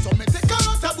 So me take her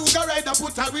out a booger ride and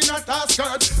put her in a task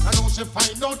skirt, and now she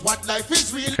find out what life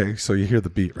is real. Okay, so you hear the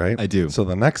beat, right? I do. So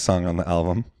the next song on the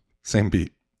album, same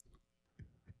beat.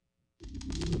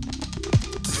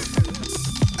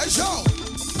 Hey, yo,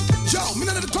 me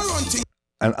not the current thing.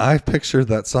 And I pictured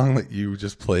that song that you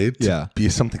just played to Yeah. be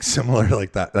something similar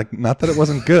like that. Like, not that it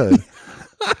wasn't good.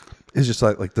 It's just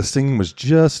like the singing was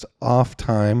just off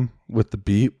time with the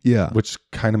beat, Yeah. which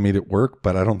kind of made it work,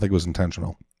 but I don't think it was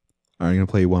intentional. All right, I'm going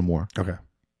to play you one more. Okay.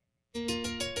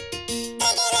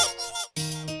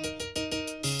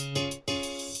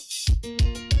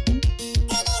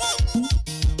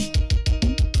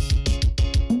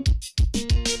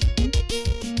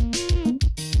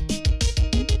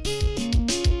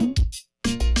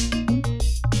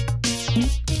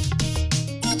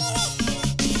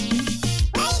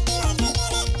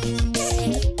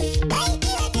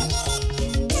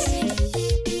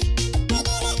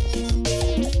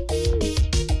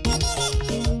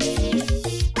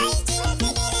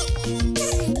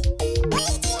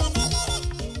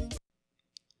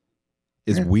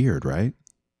 It's weird, right?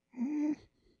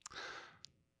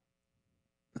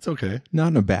 It's okay. Not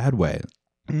in a bad way.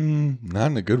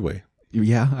 Not in a good way.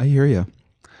 Yeah, I hear you.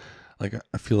 Like,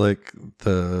 I feel like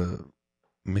the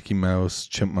Mickey Mouse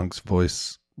Chipmunk's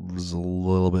voice was a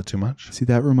little bit too much. See,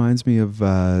 that reminds me of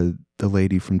the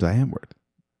lady from Diane Ward.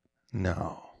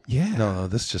 No. Yeah. No,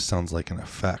 this just sounds like an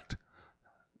effect.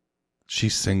 She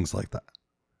sings like that.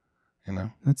 You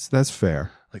know? That's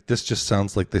fair. Like, this just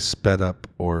sounds like they sped up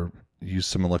or used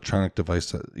some electronic device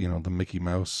that, you know, the Mickey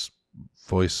Mouse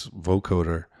voice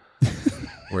vocoder.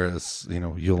 Whereas, you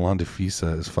know, Yolanda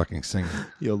Fisa is fucking singing.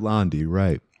 Yolandi,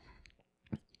 right.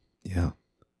 Yeah.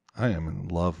 I am in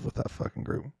love with that fucking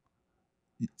group.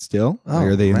 Still?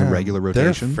 Are they in the regular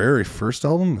rotation? Their very first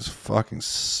album is fucking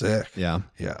sick. Yeah.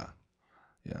 Yeah.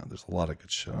 Yeah, there's a lot of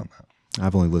good shit on that.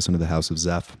 I've only listened to the House of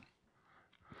Zeph.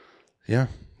 Yeah.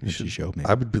 She showed me.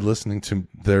 I would be listening to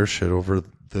their shit over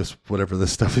this, whatever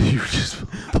this stuff that you just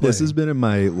playing. This has been in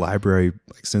my library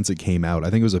like since it came out. I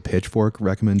think it was a Pitchfork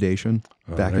recommendation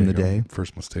back in the day.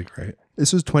 First mistake, right?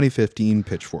 This was 2015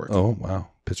 Pitchfork. Oh, wow.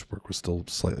 Pitchfork was still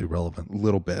slightly relevant. A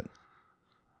little bit.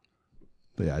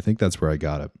 But yeah, I think that's where I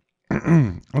got it.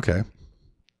 Okay.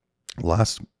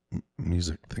 Last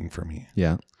music thing for me.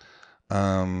 Yeah.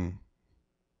 I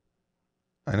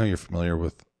know you're familiar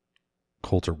with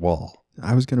Coulter Wall.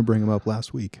 I was going to bring him up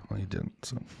last week. Well, you didn't,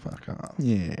 so fuck off.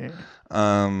 Yeah.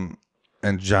 And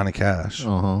Johnny Cash.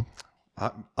 Uh-huh.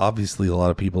 Obviously, a lot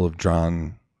of people have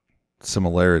drawn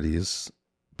similarities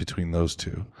between those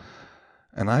two.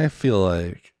 And I feel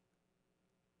like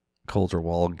Coulter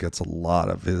Wall gets a lot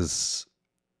of his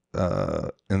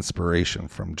inspiration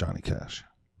from Johnny Cash.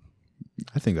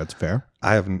 I think that's fair.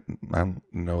 I don't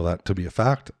know that to be a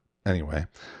fact. Anyway,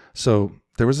 so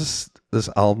there was this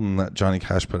album that Johnny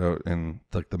Cash put out in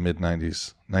like the mid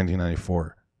 90s,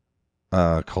 1994,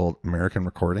 called American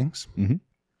Recordings. Mm-hmm.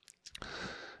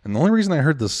 And the only reason I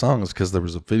heard this song is because there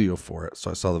was a video for it.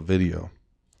 So I saw the video,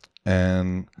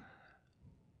 and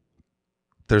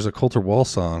there's a Coulter Wall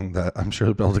song that I'm sure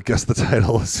I'll be able to guess the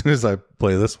title as soon as I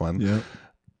play this one. Yeah.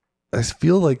 I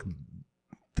feel like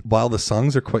while the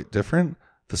songs are quite different,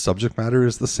 the subject matter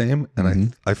is the same.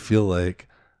 And I feel like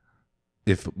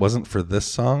if it wasn't for this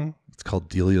song, it's called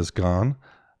Delia's Gone,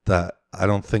 that I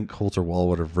don't think Coulter Wall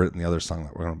would have written the other song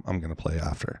that I'm going to play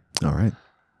after. All right.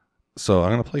 So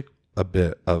I'm going to play a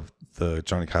bit of the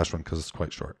Johnny Cash one because it's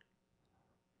quite short.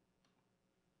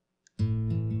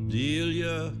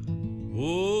 Delia,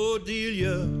 oh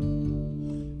Delia,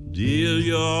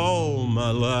 Delia all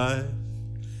my life.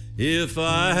 If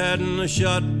I hadn't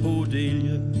shot poor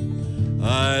Delia,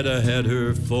 I'd have had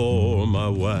her for my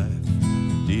wife.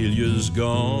 Delia's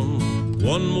gone,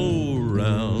 one more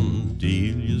round,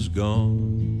 Delia's gone.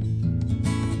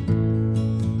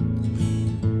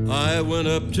 I went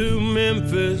up to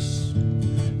Memphis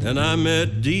and I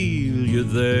met Delia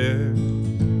there.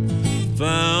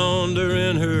 Found her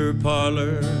in her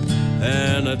parlor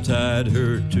and I tied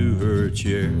her to her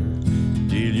chair.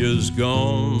 Delia's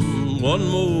gone, one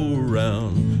more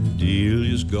round,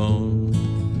 Delia's gone.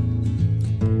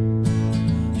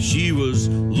 She was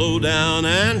low down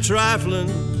and trifling,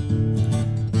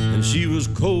 and she was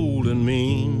cold and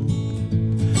mean.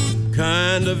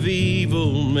 Kind of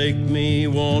evil make me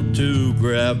want to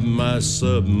grab my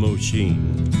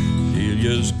submachine.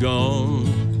 Delia's gone,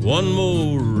 one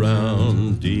more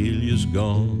round, Delia's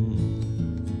gone.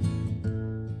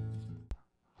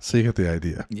 So you get the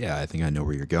idea. Yeah, I think I know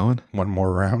where you're going. One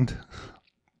more round.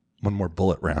 One more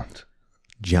bullet round.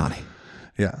 Johnny.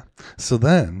 Yeah. So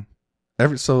then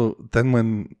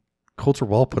when Colter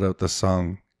Wall put out the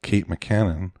song Kate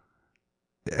McCannon,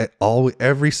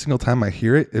 every single time I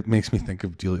hear it, it makes me think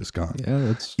of Delia's Gone. Yeah,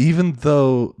 that's Even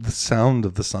though the sound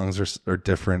of the songs are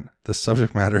different, the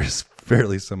subject matter is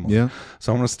fairly similar. yeah.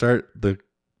 So I'm going to start the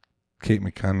Kate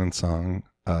McCannon song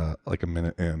like a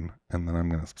minute in, and then I'm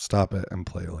going to stop it and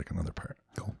play like another part.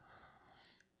 Cool.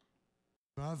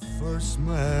 I first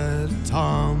met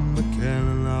Tom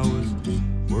McCannon, I was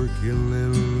working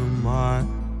in the mine.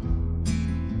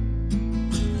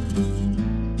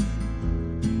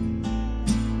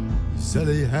 He said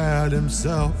he had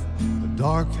himself a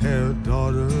dark-haired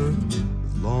daughter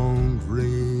with long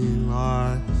green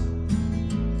eyes.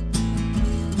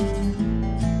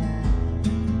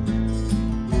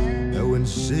 And when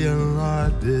she and I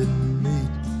didn't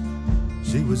meet,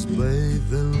 she was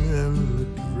bathing in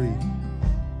the creek.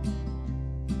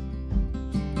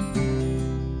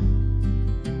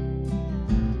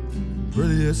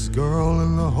 Prettiest girl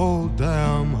in the whole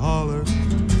damn holler,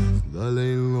 that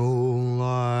ain't no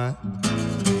lie.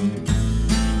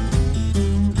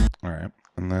 All right.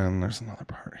 And then there's another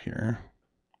part here.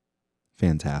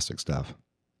 Fantastic stuff.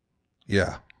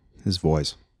 Yeah. His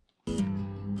voice.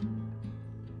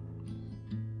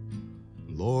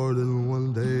 Lord, and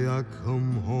one day I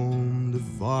come home to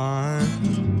find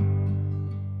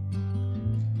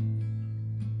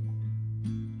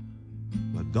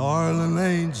my darling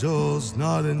angel's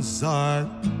not inside.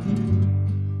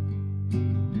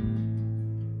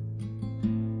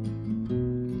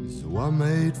 So I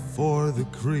made for the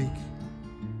creek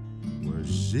where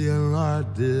she and I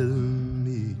didn't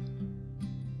meet.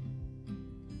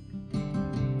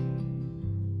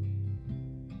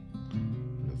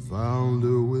 I found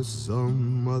her with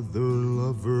some other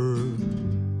lover.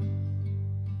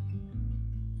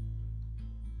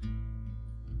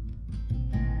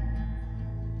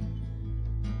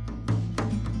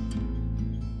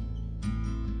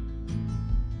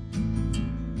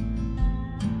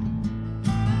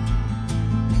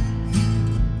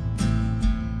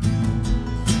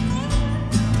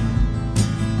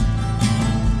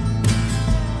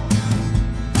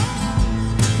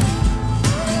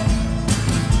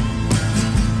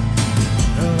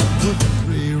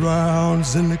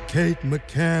 Rounds in the Kate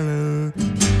McCannon.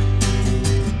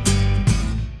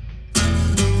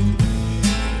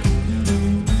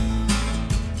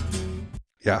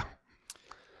 Yeah.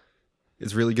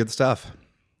 It's really good stuff.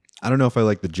 I don't know if I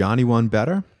like the Johnny one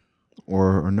better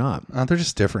or not. They're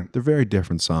just different. They're very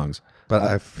different songs.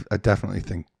 But I definitely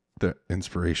think the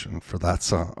inspiration for that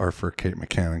song or for Kate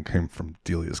McCannon came from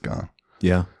Delia's Gone.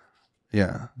 Yeah.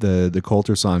 Yeah. The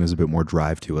Colter song is a bit more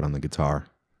drive to it on the guitar.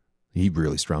 He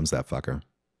really strums that fucker.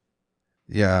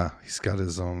 Yeah. He's got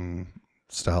his own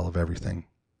style of everything.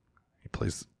 He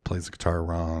plays the guitar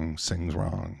wrong, sings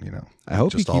wrong, you know. I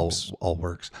hope just he keeps... all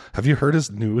works. Have you heard his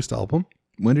newest album?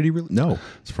 When did he really? No.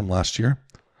 It's from last year.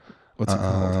 What's it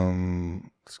called?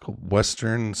 It's called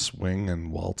Western Swing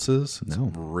and Waltzes. It's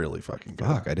No. really fucking good.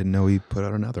 Fuck, I didn't know he put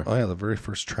out another. Oh yeah, the very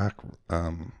first track.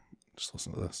 Just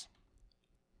listen to this.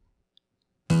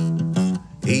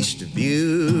 East of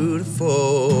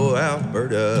beautiful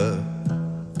Alberta,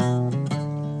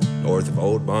 north of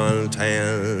old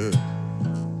Montana.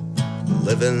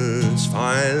 Living's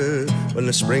fine when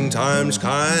the springtime's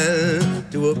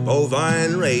kind to a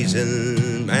bovine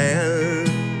raising man.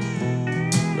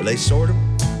 Where they sort 'em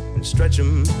and stretch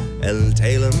 'em and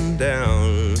tail 'em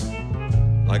down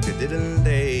like they did in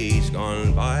days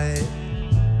gone by.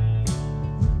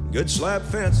 Good slab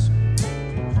fence,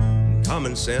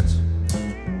 common sense,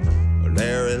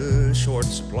 they're in short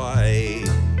supply.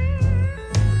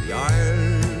 The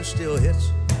iron still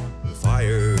hits the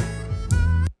fire.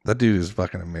 That dude is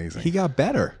fucking amazing. He got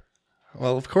better.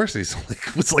 Well, of course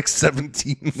was like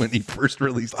 17 when he first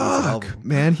released this album.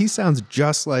 Man, he sounds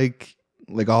just like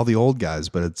all the old guys,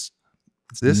 but it's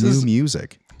This new is-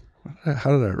 music.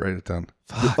 How did I write it down?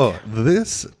 Oh,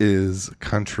 this is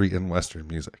country and western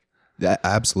music. Yeah,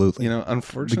 absolutely. You know,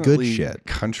 unfortunately, shit.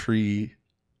 country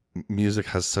music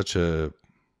has such a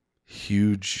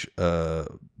huge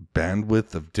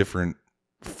bandwidth of different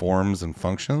forms and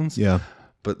functions. Yeah.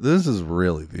 But this is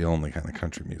really the only kind of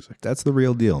country music. That's the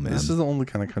real deal, man. This is the only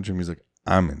kind of country music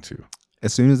I'm into.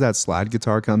 As soon as that slide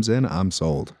guitar comes in, I'm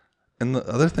sold. And the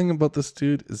other thing about this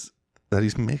dude is that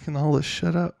he's making all this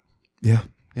shit up. Yeah.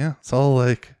 Yeah. It's all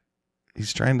like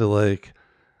he's trying to like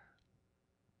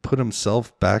put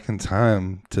himself back in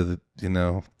time to the, you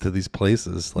know, to these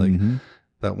places. Like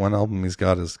that one album he's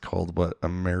got is called what?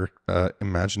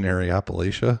 Imaginary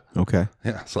Appalachia. Okay.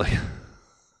 Yeah. It's like,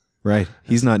 right.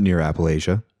 He's not near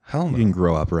Appalachia. hell no. You can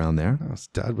grow up around there. No, his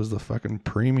dad was the fucking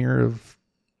premier of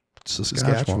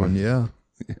Saskatchewan. Yeah.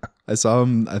 I saw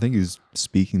him, I think he was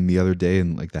speaking the other day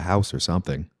in like the House or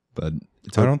something, but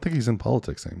I don't think he's in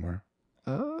politics anymore.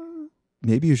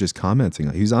 Maybe he was just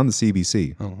commenting. He was on the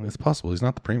CBC. Oh, it's possible. He's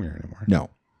not the premier anymore. No.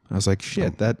 I was like,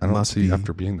 shit, that I don't must see be.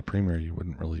 after being the premier, you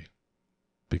wouldn't really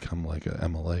become like a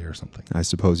MLA or something. I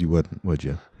suppose you wouldn't, would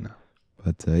you? No.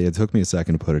 But it took me a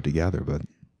second to put it together, but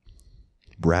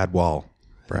Brad Wall.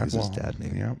 Brad is his Wall. dad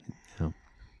name. Yeah.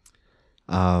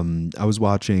 I was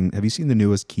watching, have you seen the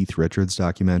newest Keith Richards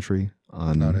documentary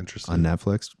on, Not interested. on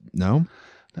Netflix? No?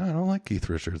 No, I don't like Keith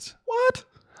Richards. What?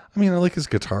 I mean, I like his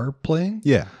guitar playing.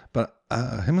 Yeah. But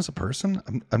him as a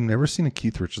person, I've never seen a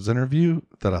Keith Richards interview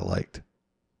that I liked.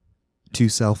 Too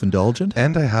self-indulgent?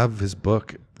 And I have his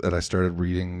book that I started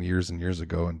reading years and years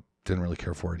ago and didn't really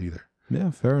care for it either.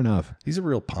 Yeah, fair enough. He's a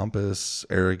real pompous,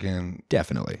 arrogant.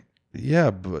 Definitely.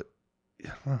 Yeah, but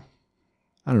yeah, well,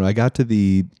 I don't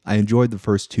know. I enjoyed the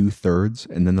first 2/3,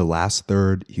 and then the last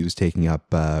third, he was taking up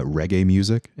reggae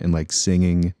music and like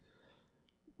singing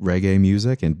reggae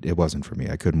music, and it wasn't for me.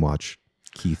 I couldn't watch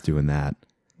Keith doing that.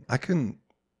 I don't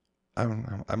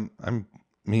know.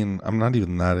 I'm not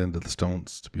even that into the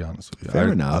Stones, to be honest with you.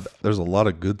 Fair enough. There's a lot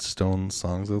of good Stones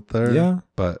songs out there. Yeah.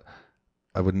 But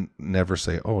I would never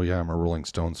say, oh yeah, I'm a Rolling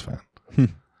Stones fan.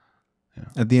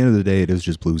 At the end of the day, it is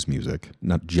just blues music.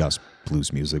 Not just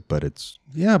blues music, but it's...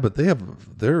 Yeah, but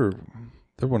they're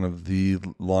one of the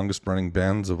longest running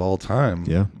bands of all time.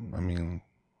 Yeah. I mean,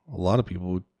 a lot of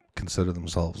people would consider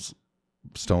themselves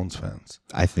Stones fans.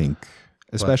 I think,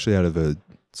 especially out of a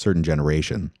certain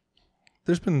generation.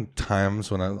 There's been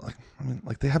times when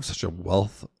they have such a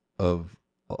wealth of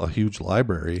a huge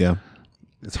library. Yeah.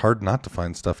 It's hard not to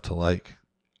find stuff to like.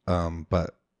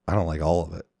 But I don't like all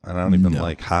of it. And I don't even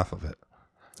like half of it.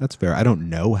 That's fair. I don't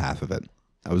know half of it.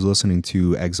 I was listening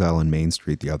to Exile on Main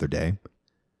Street the other day.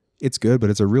 It's good, but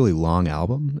it's a really long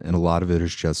album, and a lot of it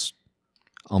is just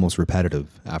almost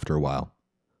repetitive after a while.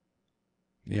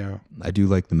 Yeah. I do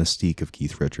like the mystique of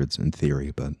Keith Richards in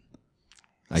theory, but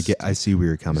I see where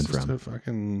you're coming He's just from. a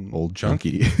fucking Old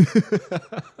junkie.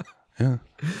 Yeah.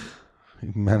 He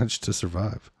managed to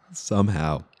survive.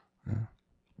 Somehow.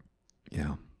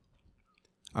 Yeah.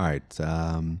 All right.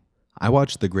 I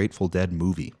watched the Grateful Dead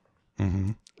movie.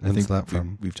 Mm-hmm. I think that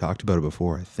from? we've talked about it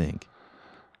before, I think.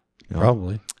 No?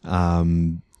 Probably.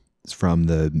 It's from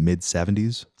the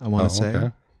mid-'70s, I want to say.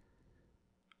 Okay.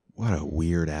 What a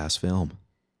weird-ass film.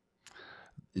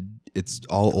 It's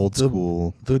all old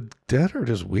school. The Dead are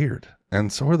just weird,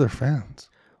 and so are their fans.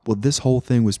 Well, this whole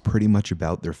thing was pretty much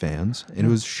about their fans, and it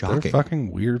was shocking. They're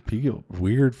fucking weird people.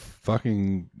 Weird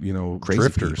fucking, Crazy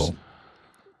drifters. people.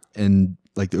 And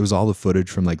like, it was all the footage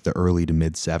from like the early to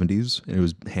mid-'70s, and it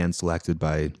was hand-selected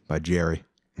by Jerry.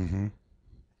 Mm-hmm.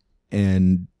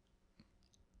 And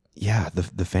yeah,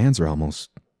 the fans are almost...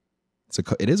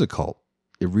 It is a cult.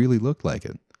 It really looked like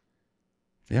it.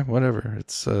 Yeah, whatever.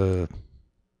 It's, I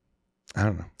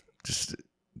don't know. Just a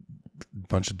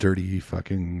bunch of dirty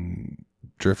fucking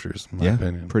drifters, in my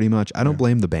opinion. Pretty much. I don't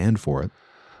blame the band for it.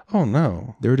 Oh,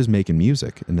 no. They were just making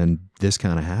music, and then this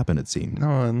kind of happened, it seemed.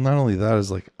 No, and not only that, is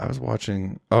like, I was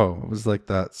watching, it was like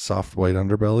that Soft White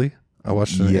Underbelly. I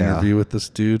watched an interview with this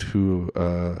dude who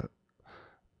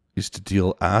used to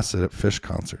deal acid at Fish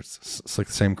concerts. It's like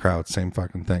the same crowd, same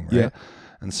fucking thing, right? Yeah.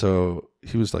 And so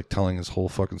he was like telling his whole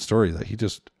fucking story that he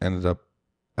just ended up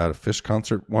at a Fish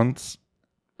concert once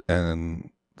and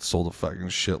sold a fucking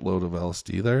shitload of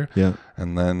LSD there. Yeah.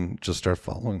 And then just started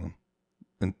following them.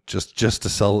 And just to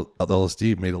sell the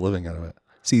LSD, made a living out of it.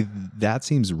 See, that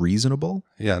seems reasonable.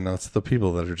 Yeah, no, it's the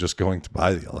people that are just going to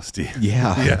buy the LSD.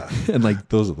 Yeah. Yeah. And like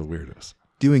Those are the weirdos.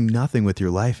 doing nothing with your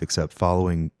life except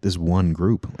following this one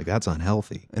group. Like, that's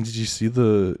unhealthy. And did you see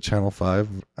the Channel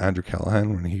 5 Andrew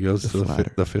Callahan when he goes to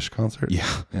the Fish concert?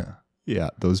 Yeah. Yeah. Yeah.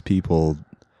 Those people,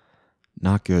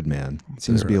 not good, man. It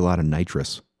seems to be a lot of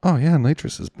nitrous. Oh yeah,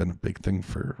 nitrous has been a big thing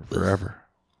for forever.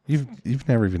 You've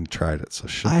never even tried it, so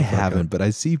shut I the fuck haven't, up. but I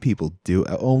see people do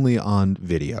it only on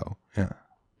video. Yeah.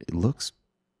 It looks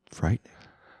frightening.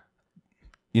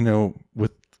 You know,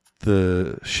 with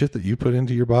the shit that you put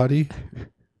into your body,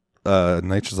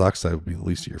 nitrous oxide would be the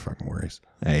least of your fucking worries.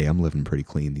 Hey, I'm living pretty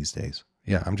clean these days.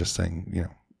 Yeah, I'm just saying, you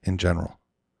know, in general.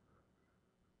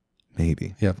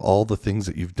 Maybe. You have all the things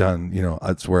that you've done, you know,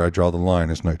 that's where I draw the line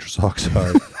is nitrous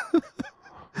oxide.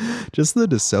 Just the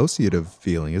dissociative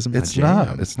feeling isn't my It's jam.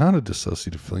 not. It's not a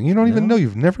dissociative feeling. You don't even know.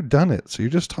 You've never done it. So you're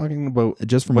just talking about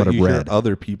Just from what I've you hear read.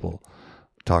 other people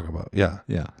talk about. Yeah.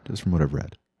 Yeah, just from what I've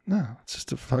read. No, it's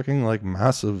just a fucking like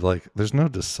massive, like there's no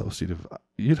dissociative.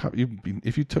 You'd be,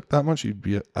 if you took that much, you'd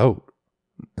be out.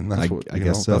 And that's what I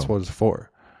guess so. that's what it's for.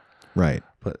 Right.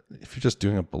 But if you're just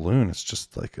doing a balloon, it's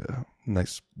just like a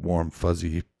nice, warm,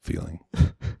 fuzzy feeling.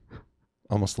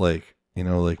 Almost like, you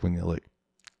know, like when you like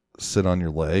sit on your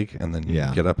leg and then you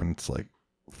Yeah. get up and it's like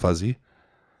fuzzy.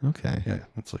 Okay. Yeah,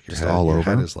 it's like your Just head. all Your over?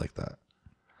 head is like that.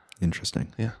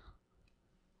 Interesting. Yeah.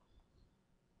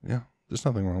 Yeah. There's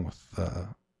nothing wrong with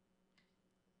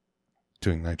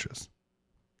doing nitrous.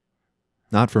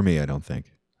 Not for me, I don't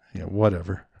think. Yeah,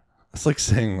 whatever. It's like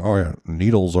saying, "Oh yeah,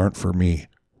 needles aren't for me."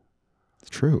 It's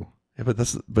true. Yeah,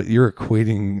 but you're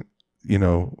equating, you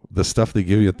know, the stuff they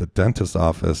give you at the dentist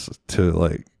office to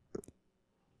like,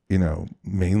 you know,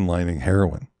 mainlining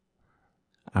heroin.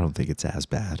 I don't think it's as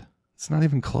bad. It's not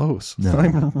even close. It's No. not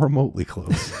even remotely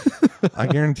close. I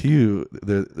guarantee you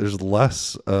there's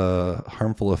less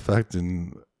harmful effect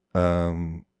in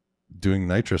doing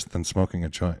nitrous than smoking a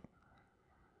joint.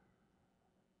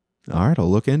 All right, I'll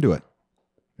look into it.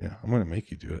 Yeah, I'm going to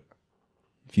make you do it.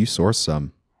 If you source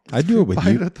some, I'd do it with Buy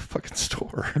it you. at the fucking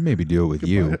store. I'd maybe do it with Buy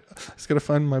you. it. I just got to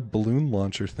find my balloon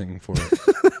launcher thing for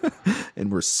it.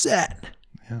 And we're set.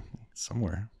 Yeah,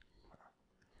 somewhere.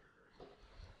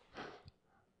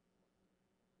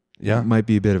 Yeah. It might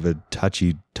be a bit of a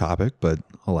touchy topic, but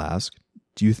I'll ask.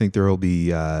 Do you think there will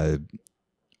be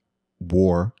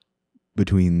war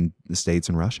between the States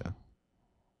and Russia?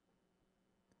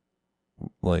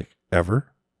 Like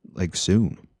ever? Like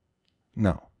soon?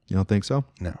 No. You don't think so?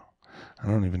 No. I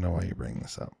don't even know why you bring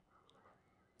this up.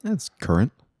 That's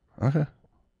current. Okay.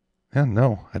 Yeah,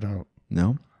 no, I don't.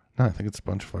 No? No, I think it's a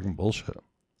bunch of fucking bullshit.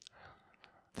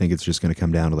 Think it's just going to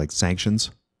come down to like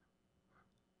sanctions?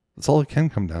 That's all it can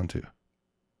come down to. I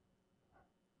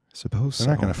suppose They're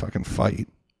so. not going to fucking fight.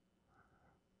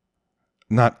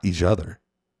 Not each other.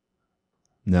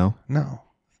 No? No.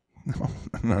 No.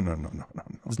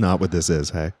 It's not what this is,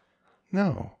 hey?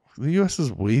 No. The U.S.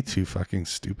 is way too fucking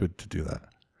stupid to do that.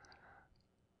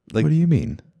 Like, What do you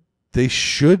mean? they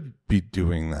should be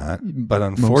doing that, but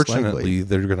Most unfortunately, likely.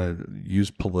 they're going to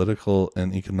use political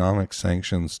and economic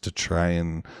sanctions to try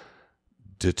and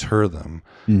deter them.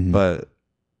 Mhm. But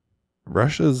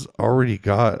Russia's already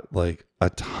got like a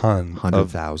ton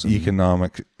of 100,000.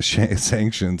 economic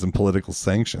sanctions and political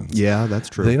sanctions. Yeah, that's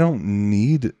true. They don't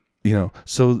need, you know,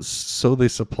 so they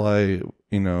supply,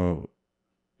 you know,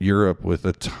 Europe with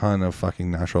a ton of fucking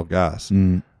natural gas.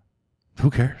 Mm, Who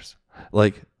cares?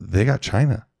 Like, they got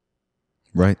China.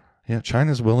 right. Yeah,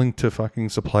 China's willing to fucking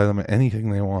supply them anything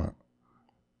they want.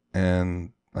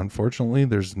 And unfortunately,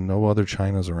 there's no other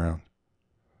Chinas around.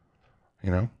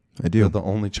 You know? I do. They're the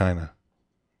only China.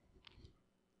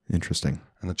 Interesting.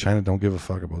 And the China don't give a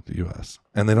fuck about the U.S.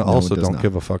 And they don't, No, it also does don't not.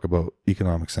 give a fuck about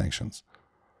economic sanctions.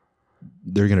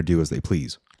 They're going to do as they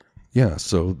please. Yeah,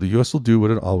 so the U.S. will do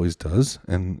what it always does.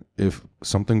 And if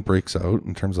something breaks out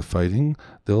in terms of fighting,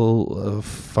 they'll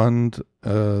fund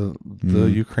the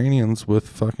Ukrainians with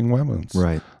fucking weapons.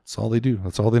 Right. That's all they do.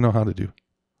 That's all they know how to do.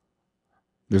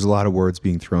 There's a lot of words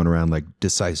being thrown around like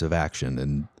decisive action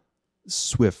and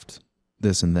swift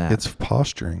this and that. It's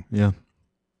posturing. yeah.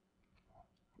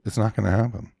 It's not going to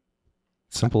happen.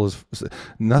 Simple as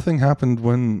nothing happened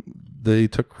when they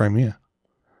took Crimea.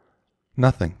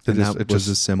 Nothing. And that was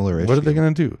a similar issue. What are they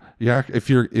going to do? Yeah, if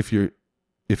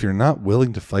you're not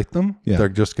willing to fight them, Yeah. they're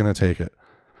just going to take it.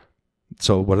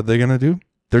 So what are they going to do?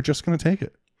 They're just going to take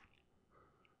it,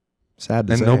 Sad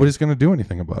to and say. nobody's going to do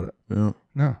anything about it. Yeah.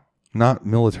 No, not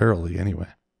militarily anyway.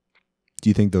 Do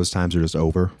you think those times are just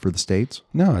over for the States?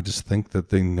 No, I just think that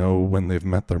they know when they've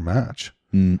met their match.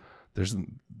 Mm.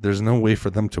 There's no way for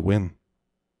them to win.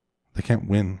 They can't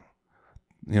win.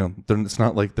 You know, it's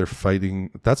not like they're fighting.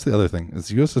 That's the other thing. Is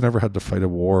the U.S. has never had to fight a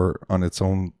war on its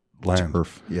own land,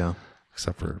 Turf. Yeah.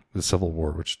 except for the Civil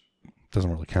War, which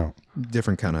doesn't really count.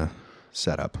 Different kind of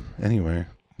setup. Anyway,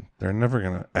 they're never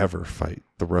going to ever fight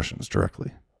the Russians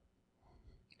directly.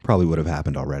 Probably would have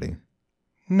happened already.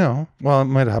 No. Well, it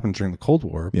might have happened during the Cold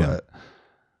War, Yeah. but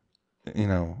you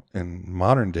know, in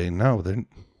modern day, no.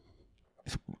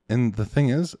 And the thing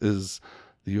is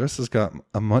the U.S. has got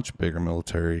a much bigger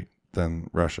military than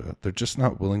Russia. They're just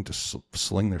not willing to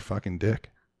sling their fucking dick.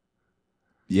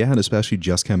 Yeah, and especially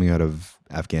just coming out of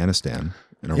Afghanistan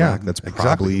and Iraq, that's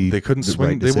probably they couldn't swing.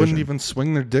 Right they wouldn't even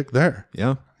swing their dick there.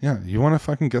 Yeah, yeah. You want to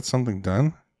fucking get something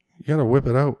done, you got to whip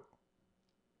it out.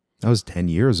 That was 10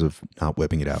 years of not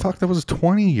whipping it out. Fuck, that was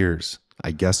 20 years.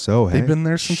 I guess so. Hey? They've been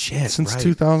there since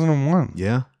 2001.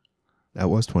 Yeah, that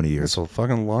was 20 years. It's the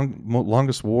fucking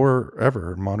longest war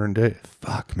ever in modern day.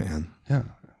 Fuck, man. Yeah.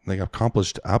 They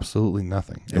accomplished absolutely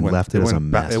nothing. And left it as a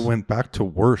mess. It went back to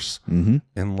worse in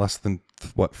less than,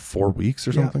 4 weeks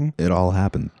or something? It all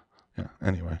happened. Yeah.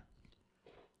 Anyway.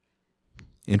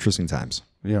 Interesting times.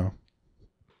 Yeah.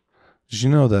 Did you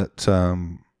know that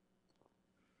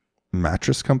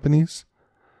mattress companies,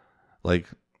 like,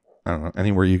 I don't know,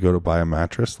 anywhere you go to buy a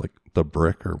mattress, like the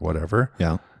Brick or whatever,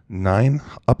 yeah,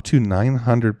 up to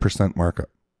 900% markup.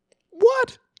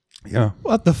 What? Yeah.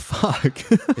 What the fuck?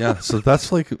 Yeah. So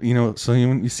that's like, you know, so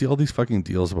you see all these fucking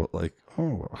deals about like,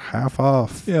 oh, half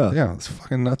off. Yeah. Yeah. It's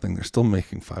fucking nothing. They're still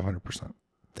making 500%.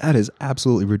 That is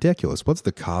absolutely ridiculous. What's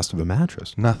the cost of a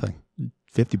mattress? Nothing.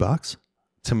 $50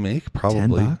 to make?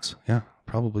 Probably. $10? Yeah.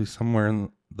 Probably somewhere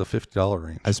in the $50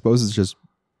 range. I suppose it's just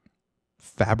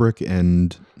fabric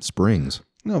and springs.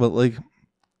 No, but like,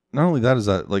 not only that, is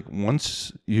that like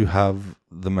once you have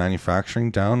the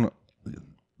manufacturing down,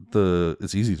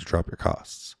 it's easy to drop your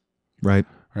costs. Right.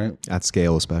 Right. At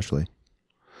scale, especially.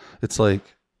 It's like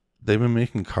they've been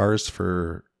making cars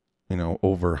for, you know,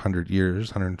 over 100 years,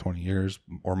 120 years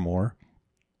or more.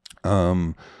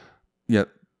 Yet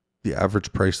the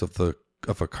average price of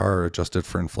a car adjusted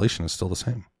for inflation is still the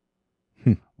same.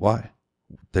 Why?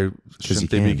 Shouldn't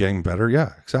they be getting better?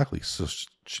 Yeah, exactly. So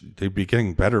they'd be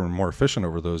getting better and more efficient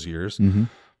over those years,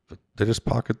 but they just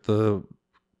pocket the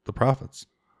profits.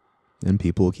 And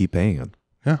people will keep paying it.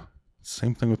 Yeah.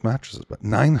 Same thing with mattresses, but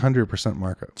 900%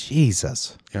 markup.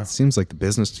 Jesus. Yeah. It seems like the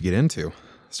business to get into.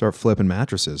 Start flipping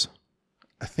mattresses.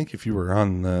 I think if you were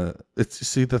on the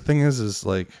thing is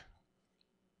like,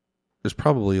 there's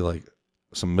probably like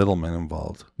some middlemen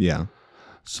involved. Yeah.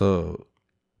 So,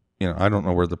 you know, I don't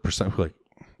know where the percent, like,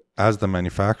 as the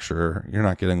manufacturer, you're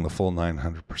not getting the full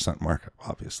 900% markup,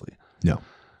 obviously. No.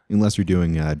 Unless you're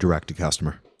doing direct to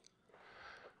customer.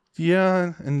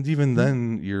 Yeah, and even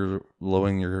then you're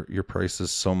lowering your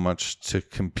prices so much to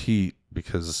compete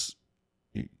because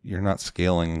you're not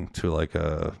scaling to like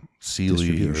a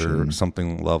Sealy or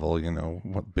something level, you know,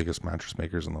 what biggest mattress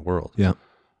makers in the world. Yeah.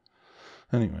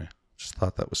 Anyway, just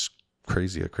thought that was a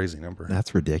crazy number.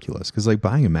 That's ridiculous because like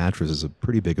buying a mattress is a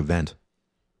pretty big event.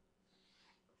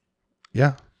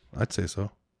 Yeah, I'd say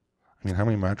so. I mean, how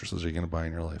many mattresses are you going to buy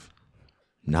in your life?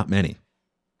 Not many.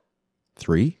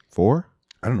 3, 4?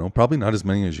 I don't know. Probably not as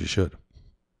many as you should.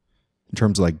 In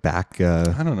terms of like back I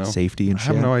don't know. safety and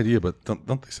shit? I have no idea, but don't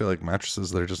they say like mattresses,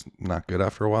 they're just not good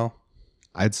after a while?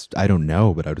 I don't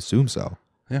know, but I'd assume so.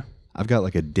 Yeah. I've got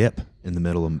like a dip in the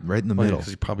middle, right in the middle.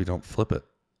 Because you probably don't flip it.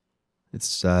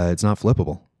 It's not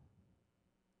flippable.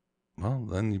 Well,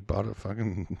 then you bought a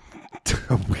fucking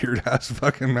a weird ass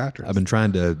fucking mattress. I've been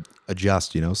trying to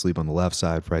adjust, you know, sleep on the left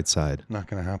side, right side. Not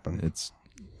going to happen. It's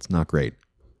not great.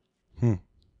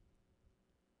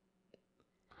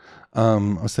 I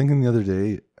was thinking the other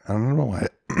day, I don't know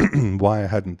why I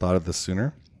hadn't thought of this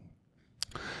sooner,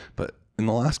 but in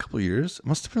the last couple of years, it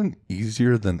must have been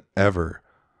easier than ever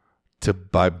to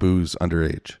buy booze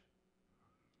underage.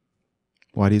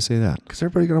 Why do you say that? Because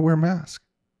everybody got to wear a mask.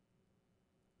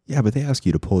 Yeah, but they ask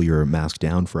you to pull your mask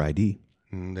down for ID.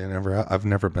 I've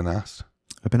never been asked.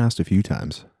 I've been asked a few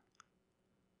times.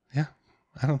 Yeah,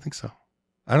 I don't think so.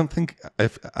 I don't think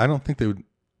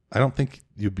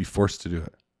you'd be forced to do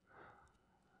it.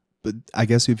 But I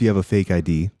guess if you have a fake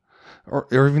ID. Or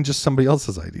even just somebody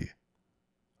else's ID.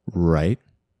 Right.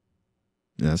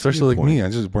 Yeah, especially like me.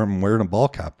 I'm wearing a ball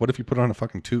cap. What if you put on a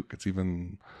fucking toque? It's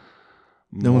even...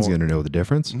 No one's going to know the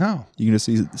difference. No. You're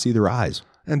going to see their eyes.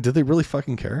 And do they really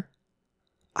fucking care?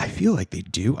 I feel like they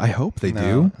do. I hope they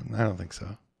do. I don't think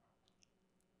so.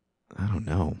 I don't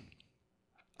know.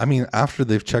 I mean, after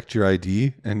they've checked your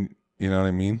ID and, you know what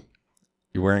I mean?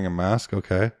 You're wearing a mask,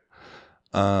 okay.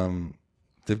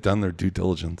 They've done their due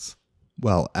diligence.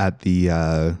 Well, at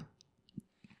a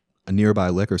nearby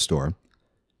liquor store,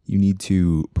 you need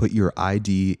to put your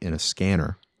ID in a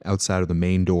scanner outside of the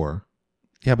main door.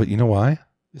 Yeah, but you know why?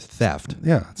 Theft.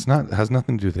 Yeah, it has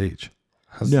nothing to do with age.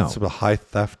 No. It's a high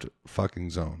theft fucking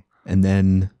zone. And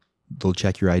then they'll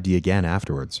check your ID again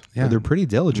afterwards. Yeah. But they're pretty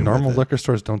diligent. Normal with it. liquor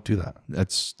stores don't do that.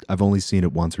 I've only seen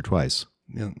it once or twice.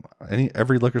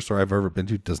 every liquor store I've ever been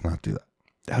to does not do that.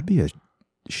 That'd be a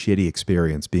shitty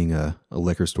experience being a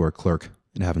liquor store clerk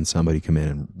and having somebody come in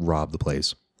and rob the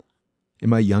place. In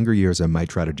my younger years, I might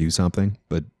try to do something,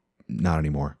 but not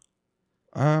anymore.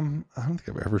 I don't think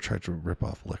I've ever tried to rip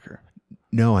off liquor.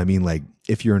 No, I mean, like,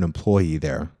 if you're an employee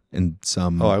there and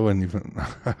some... Oh, I wouldn't even...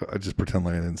 I just pretend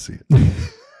like I didn't see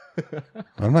it.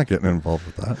 I'm not getting involved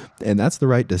with that. And that's the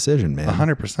right decision, man.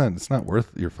 100%. It's not worth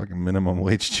your fucking minimum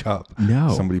wage job. No.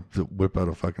 Somebody to whip out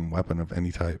a fucking weapon of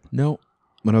any type. No.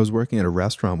 When I was working at a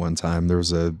restaurant one time, there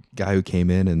was a guy who came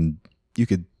in and you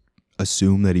could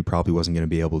assume that he probably wasn't going to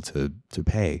be able to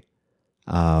pay.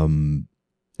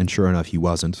 And sure enough, he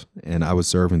wasn't. And I was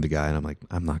serving the guy and I'm like,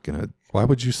 I'm not going to... Why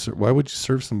would you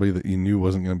serve somebody that you knew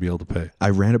wasn't going to be able to pay? I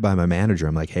ran it by my manager.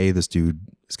 I'm like, hey, this dude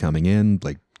is coming in.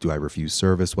 Like, do I refuse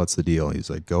service? What's the deal? He's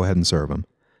like, go ahead and serve him.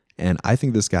 And I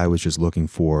think this guy was just looking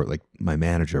for, like, my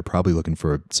manager, probably looking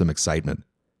for some excitement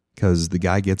because the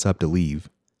guy gets up to leave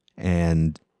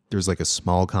and there's like a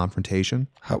small confrontation.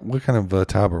 What kind of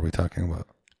tab are we talking about?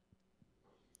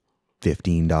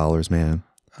 $15, man.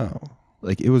 Oh.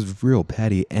 Like, it was real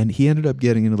petty. And he ended up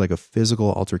getting into like a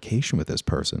physical altercation with this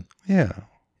person. Yeah.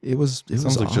 It was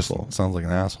sounds like awful. Sounds like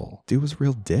an asshole. Dude was a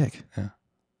real dick. Yeah.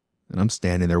 And I'm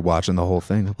standing there watching the whole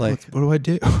thing. Like, what do I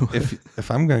do?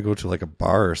 if I'm gonna go to like a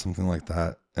bar or something like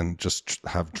that and just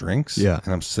have drinks, Yeah.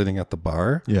 and I'm sitting at the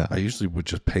bar, Yeah. I usually would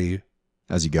just pay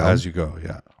As you go. as you go.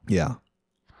 Yeah. Yeah.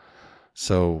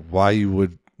 So why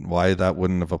that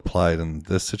wouldn't have applied in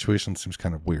this situation seems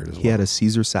kind of weird as well. He had a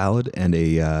Caesar salad and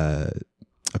a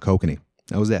kokanee.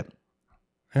 That was it.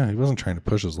 Yeah, he wasn't trying to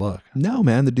push his luck. No,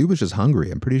 man, the dude was just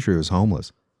hungry. I'm pretty sure he was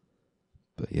homeless.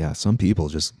 But yeah, some people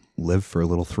just live for a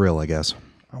little thrill, I guess.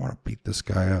 I want to beat this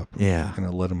guy up. Yeah. I'm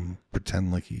gonna let him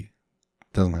pretend like he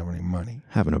doesn't have any money.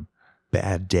 Having a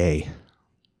bad day.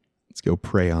 Let's go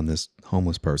prey on this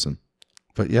homeless person.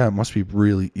 But yeah, it must be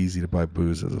really easy to buy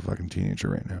booze as a fucking teenager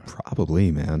right now.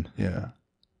 Probably, man. Yeah.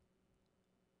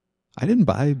 I didn't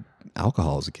buy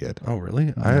alcohol as a kid. Oh,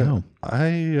 really? No.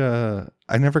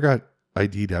 I never got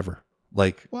ID'd ever.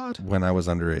 Like, What? when I was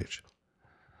underage.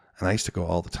 And I used to go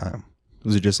all the time.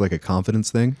 Was it just like a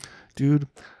confidence thing? Dude,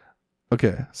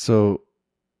 okay, so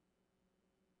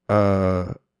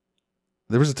there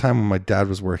was a time when my dad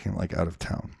was working like out of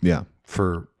town Yeah.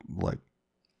 for like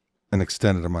an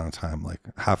extended amount of time, like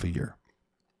half a year.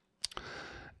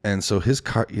 And so his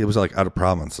car, it was like out of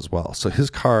province as well. So his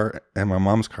car and my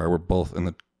mom's car were both in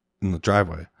the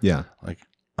driveway. Yeah. Like,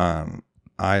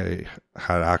 I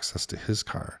had access to his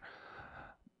car.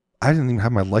 I didn't even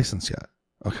have my license yet.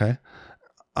 Okay.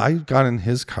 I got in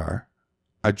his car.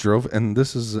 I drove, and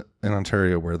this is in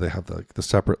Ontario where they have the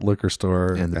separate liquor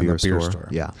store And the beer store.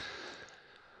 Yeah.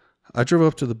 I drove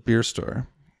up to the beer store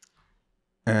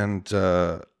and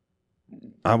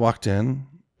I walked in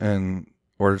and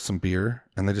ordered some beer,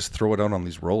 and they just throw it out on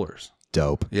these rollers.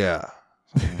 Dope. Yeah.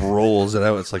 Rolls it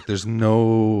out. It's like there's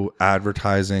no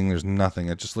advertising. There's nothing.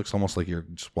 It just looks almost like you're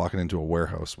just walking into a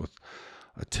warehouse with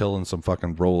a till and some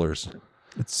fucking rollers.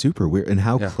 It's super weird. And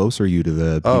how close are you to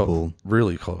the people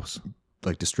really close.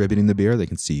 like distributing the beer? They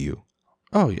can see you.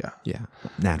 Oh, yeah. Yeah.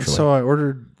 Naturally. So I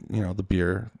ordered, the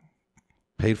beer,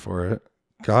 paid for it,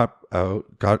 got out,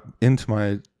 got into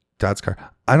my dad's car.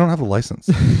 I don't have a license.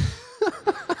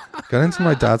 Got into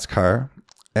my dad's car,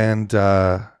 and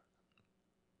I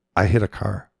hit a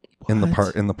car in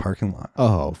the parking lot.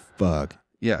 Oh, fuck.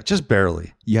 Yeah, just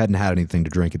barely. You hadn't had anything to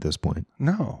drink at this point.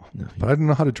 No, but I didn't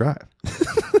know how to drive.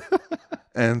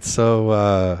 And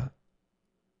so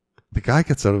the guy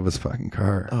gets out of his fucking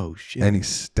car. Oh, shit. And he's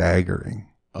staggering.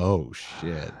 Oh,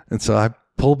 shit. And so I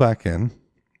pull back in,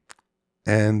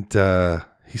 and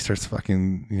he starts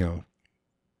fucking,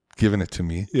 giving it to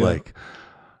me. Yeah. Like,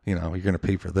 you're going to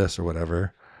pay for this or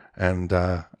whatever. And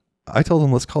I told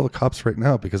him, let's call the cops right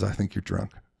now because I think you're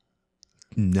drunk.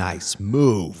 Nice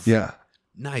move. Yeah.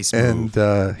 Nice move.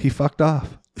 And he fucked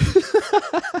off.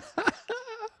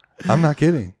 I'm not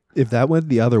kidding. If that went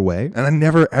the other way. And I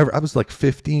never ever, I was like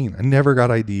 15. I never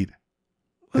got ID'd.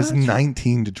 It's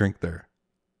 19 to drink there.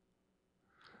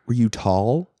 Were you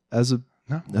tall as a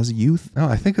youth? No,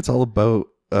 I think it's all about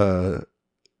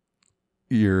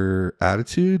your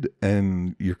attitude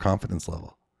and your confidence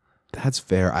level. That's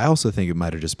fair. I also think it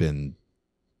might have just been.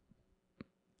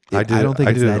 I don't think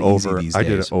it's did that it over. easy these I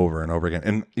did days. it over and over again.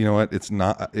 And you know what? It's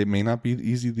not. It may not be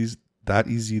that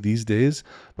easy these days.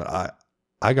 But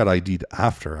I got ID'd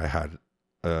after I had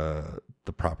the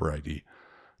proper ID,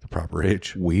 the proper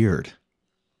age. Weird.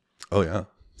 Oh yeah,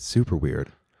 super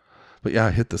weird. But yeah,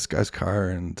 I hit this guy's car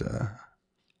and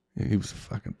he was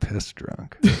fucking pissed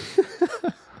drunk.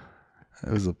 It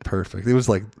was perfect. It was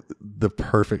like the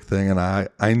perfect thing, and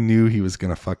I knew he was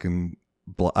gonna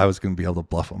I was gonna be able to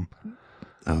bluff him.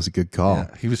 That was a good call.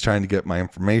 Yeah, he was trying to get my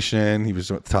information. He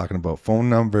was talking about phone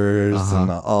numbers and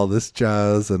all this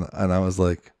jazz, and I was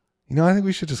like, I think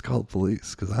we should just call the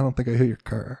police because I don't think I hit your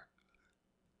car.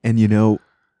 And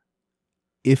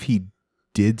if he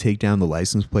did take down the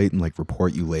license plate and like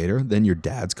report you later, then your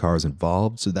dad's car is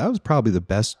involved. So that was probably the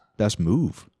best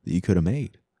move that you could have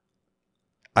made.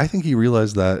 I think he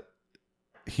realized that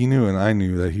he knew and I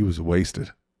knew that he was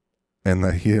wasted and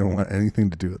that he didn't want anything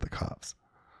to do with the cops.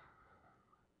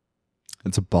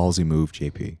 It's a ballsy move,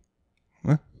 JP.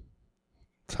 That's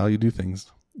how you do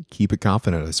things. Keep it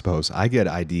confident, I suppose. I get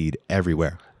ID'd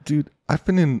everywhere. Dude, I've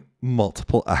been in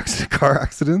multiple car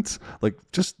accidents, like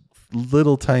just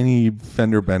little tiny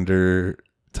fender bender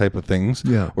type of things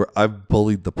where I've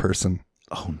bullied the person.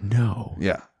 Oh, no.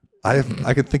 Yeah. I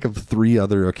can think of 3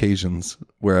 other occasions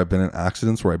where I've been in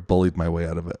accidents where I bullied my way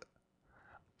out of it.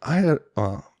 I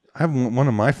have one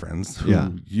of my friends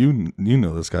who you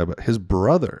know this guy, but his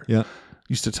brother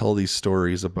used to tell these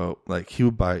stories about like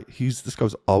this guy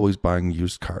was always buying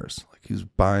used cars. Like he was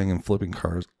buying and flipping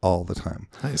cars all the time.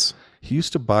 Nice. He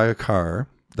used to buy a car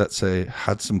that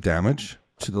had some damage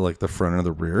to the front or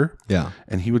the rear. Yeah.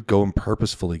 And he would go and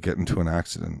purposefully get into an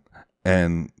accident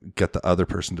and get the other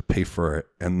person to pay for it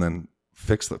and then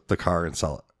fix the car and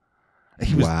sell it. And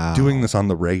he was doing this on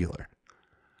the regular.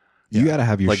 You got to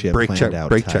have your shit planned out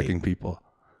brake tight. checking people.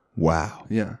 Wow.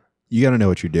 Yeah. You got to know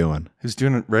what you're doing. He was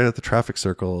doing it right at the traffic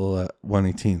circle at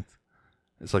 118th.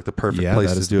 It's like the perfect place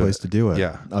that to is do the place to do it.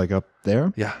 Yeah. Like up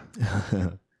there? Yeah.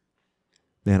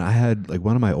 Man, I had like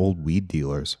one of my old weed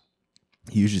dealers.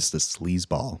 He was just a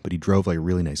sleazeball, but he drove like a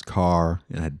really nice car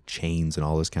and had chains and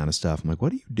all this kind of stuff. I'm like,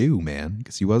 what do you do, man?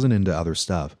 Because he wasn't into other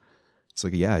stuff. It's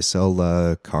like, I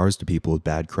sell cars to people with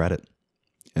bad credit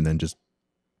and then just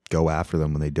go after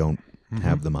them when they don't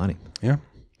have the money. Yeah.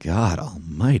 God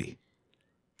almighty.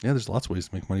 Yeah, there's lots of ways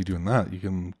to make money doing that. You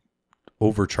can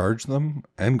overcharge them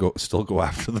and still go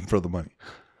after them for the money.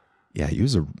 Yeah, he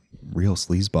was a real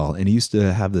sleazeball. And he used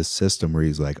to have this system where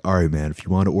he's like, all right, man, if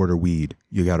you want to order weed,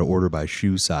 you got to order by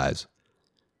shoe size.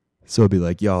 So it'd be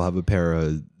like, I'll have a pair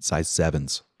of size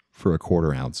 7s for a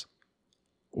 1/4 ounce.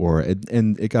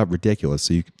 And it got ridiculous.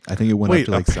 So I think it went up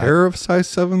to like a pair of size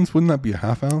 7s? Wouldn't that be a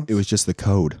 1/2 ounce? It was just the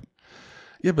code.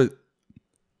 Yeah, but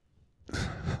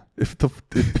if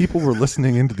people were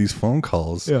listening into these phone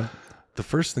calls, the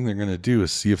first thing they're going to do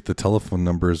is see if the telephone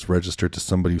number is registered to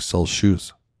somebody who sells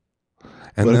shoes.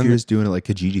 And what then if you're just doing it like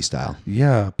Kijiji style?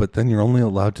 Yeah, but then you're only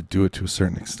allowed to do it to a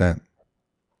certain extent.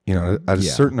 At a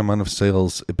certain amount of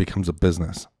sales, it becomes a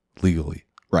business legally.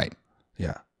 Right.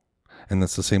 Yeah. And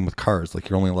that's the same with cars. Like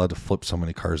you're only allowed to flip so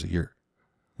many cars a year.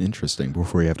 Interesting.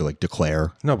 Before you have to like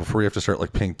declare. No, before you have to start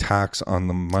like paying tax on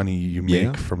the money you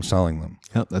make from selling them.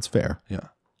 Yep, that's fair. Yeah.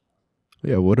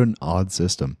 Yeah, what an odd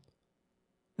system.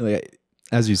 Like,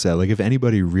 as you said, like if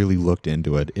anybody really looked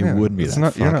into it, it wouldn't be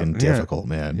that fucking difficult,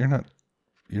 man.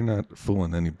 You're not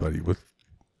fooling anybody with,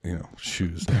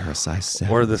 shoes. Pair of size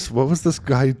 7. Or what was this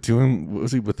guy doing? What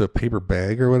was he with the paper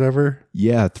bag or whatever?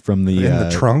 Yeah, from the in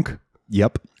the trunk.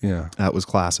 Yep. Yeah, that was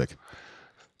classic.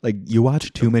 Like you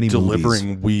watch too many delivering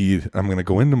movies. weed. I'm gonna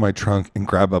go into my trunk and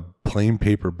grab a plain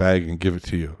paper bag and give it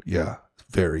to you. Yeah,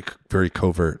 very very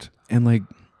covert. And like,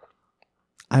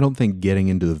 I don't think getting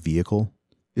into the vehicle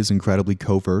is incredibly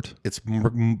covert. It's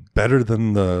better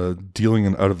than the dealing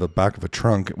out of the back of a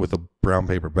trunk with a brown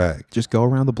paper bag. Just go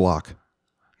around the block.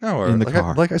 No, or in the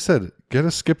car. Like I said, get a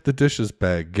skip the dishes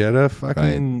bag. Get a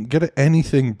fucking get a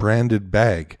anything branded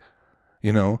bag,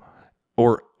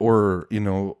 or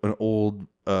an old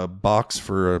box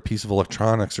for a piece of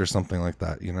electronics or something like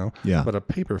that, Yeah. But a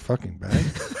paper fucking bag,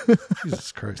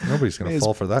 Jesus Christ, nobody's gonna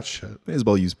fall for that shit. May as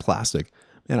well use plastic.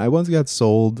 Man, I once got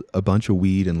sold a bunch of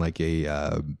weed in like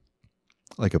a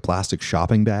plastic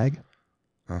shopping bag.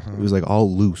 It was like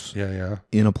all loose. Yeah.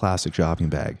 In a plastic shopping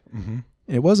bag. Mm-hmm.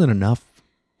 And it wasn't enough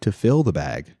to fill the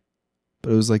bag,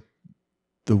 but it was like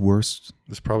the worst.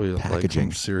 It's probably packaging.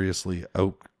 Like seriously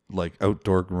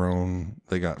outdoor grown.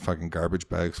 They got fucking garbage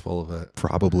bags full of it.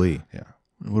 Probably. Yeah.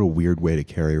 What a weird way to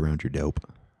carry around your dope.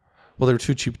 Well, they were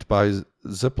too cheap to buy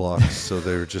Ziplocs, so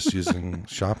they were just using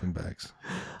shopping bags.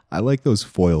 I like those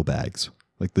foil bags.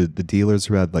 Like the dealers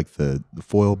who had like the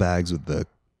foil bags with the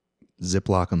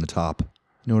Ziploc on the top.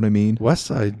 You know what I mean?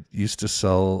 Westside used to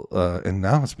sell, and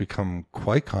now it's become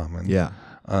quite common. Yeah.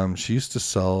 She used to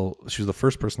sell, she was the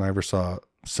first person I ever saw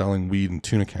selling weed in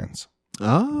tuna cans.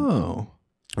 Oh.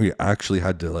 We actually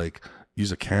had to like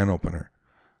use a can opener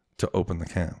to open the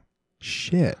can.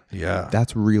 Shit. Yeah.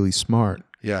 That's really smart.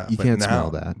 Yeah. You but can't now,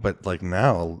 smell that. But like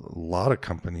now, a lot of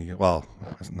companies, well,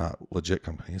 it's not legit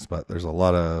companies, but there's a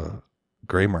lot of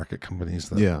gray market companies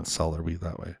that sell their weed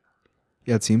that way.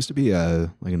 Yeah, it seems to be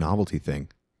a novelty thing.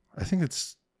 I think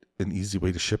it's an easy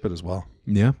way to ship it as well.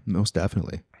 Yeah, most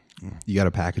definitely. You got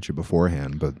to package it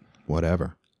beforehand, but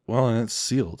whatever. Well, and it's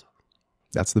sealed.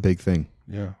 That's the big thing.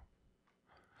 Yeah.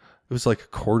 It was like a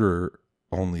quarter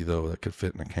only, though, that could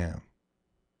fit in a can,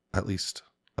 at least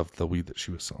of the weed that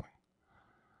she was selling.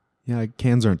 Yeah,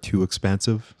 cans aren't too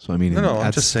expensive. So, I mean, No, I'm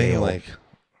at just scale, saying, like,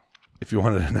 if you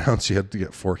wanted an ounce, you had to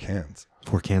get 4 cans.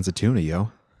 4 cans of tuna,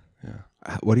 yo. Yeah.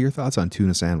 What are your thoughts on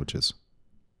tuna sandwiches?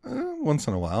 Once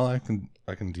in a while, I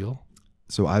can deal.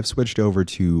 So I've switched over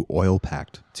to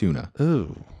oil-packed tuna.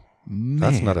 Ooh,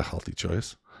 that's not a healthy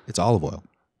choice. It's olive oil.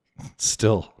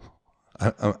 Still,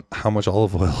 how much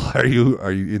olive oil are you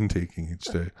intaking each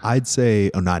day? I'd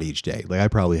say, not each day. Like I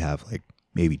probably have like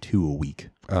maybe 2 a week.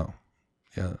 Oh,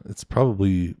 yeah. It's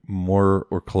probably more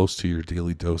or close to your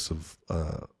daily dose of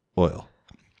oil.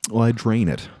 Well, I drain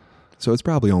it. So it's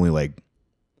probably only like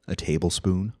a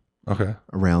tablespoon. Okay.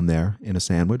 Around there in a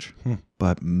sandwich.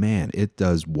 But man, it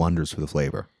does wonders for the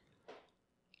flavor.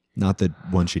 Not that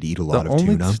one should eat a lot of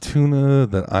tuna. The only tuna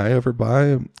that I ever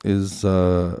buy is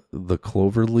the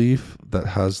clover leaf that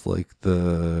has like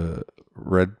the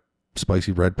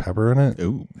spicy red pepper in it.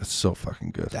 Ooh. It's so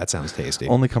fucking good. That sounds tasty.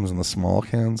 Only comes in the small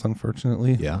cans,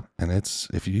 unfortunately. Yeah. And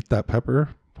if you eat that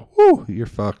pepper, whoo, you're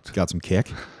fucked. Got some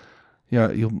kick?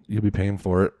 Yeah, you'll be paying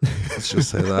for it. Let's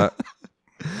just say that.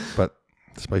 But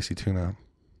spicy tuna.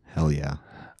 Hell yeah.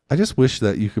 I just wish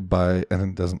that you could buy,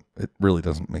 and it really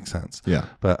doesn't make sense. Yeah.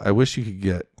 But I wish you could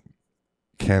get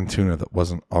canned tuna that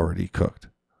wasn't already cooked.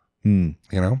 You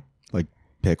know? Like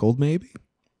pickled maybe?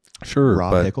 Sure.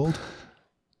 Raw pickled?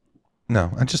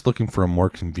 No, I'm just looking for a more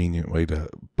convenient way to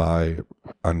buy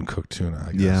uncooked tuna,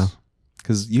 I guess. Yeah.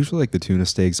 Because usually like the tuna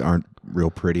steaks aren't real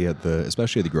pretty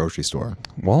especially at the grocery store.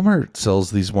 Walmart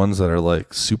sells these ones that are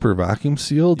like super vacuum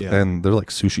sealed and they're like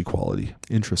sushi quality.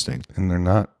 Interesting. And they're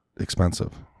not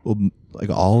expensive. Well, like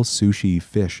all sushi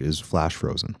fish is flash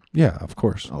frozen. Yeah, of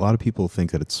course. A lot of people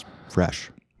think that it's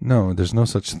fresh. No, there's no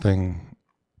such thing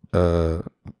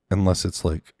unless it's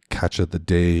like catch of the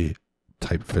day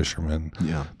type fisherman.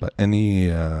 Yeah. But any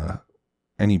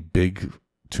big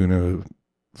tuna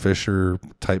fisher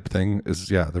type thing is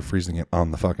they're freezing it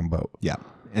on the fucking boat. Yeah.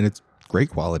 And it's great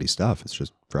quality stuff. It's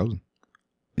just frozen.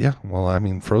 Yeah. Well, I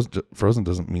mean, frozen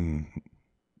doesn't mean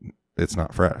it's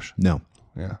not fresh. No.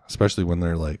 Yeah. Especially when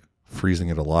they're like freezing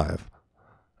it alive,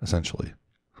 essentially.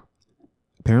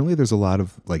 Apparently there's a lot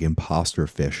of like imposter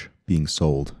fish being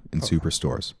sold in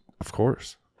superstores. Of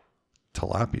course.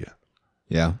 Tilapia.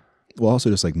 Yeah. Well, also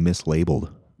just like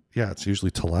mislabeled. Yeah. It's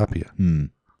usually tilapia.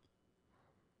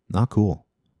 Not cool.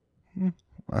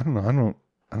 I don't know.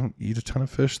 I don't eat a ton of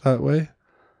fish that way.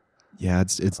 Yeah,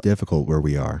 it's difficult where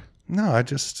we are. No, I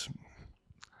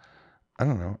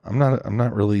don't know. I'm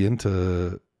not really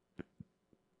into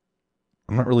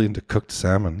cooked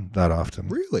salmon that often.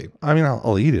 Really? I mean,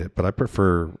 I'll eat it, but I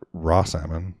prefer raw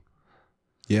salmon.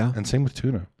 Yeah. And same with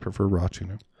tuna. Prefer raw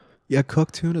tuna. Yeah,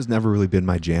 cooked tuna has never really been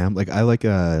my jam. Like I like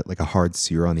a hard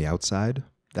sear on the outside,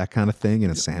 that kind of thing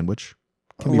in a sandwich.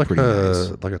 Can be like pretty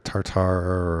nice. Like a tartare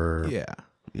or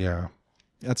yeah.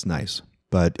 That's nice.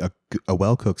 But a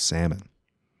well-cooked salmon.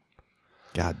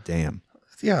 God damn.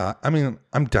 Yeah, I mean,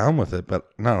 I'm down with it, but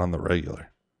not on the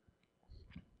regular.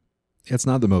 It's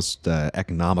not the most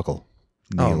economical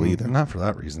meal either. Not for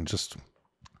that reason. Just,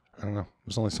 I don't know.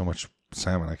 There's only so much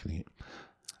salmon I can eat.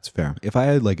 It's fair. If I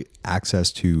had like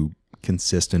access to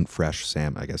consistent fresh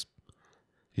salmon, I guess.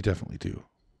 You definitely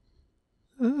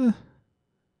do.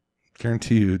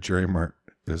 Guarantee you Jerry Mart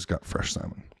has got fresh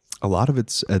salmon. A lot of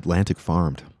it's Atlantic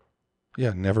farmed.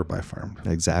 Yeah, never by farmed.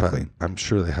 Exactly. But I'm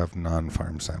sure they have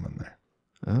non-farm salmon there.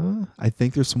 I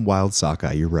think there's some wild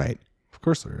sockeye. You're right. Of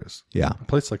course there is. Yeah. A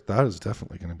place like that is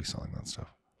definitely going to be selling that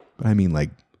stuff. But I mean,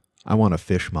 like, I want a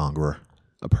fishmonger,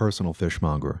 a personal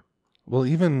fishmonger. Well,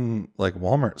 even like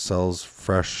Walmart sells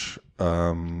fresh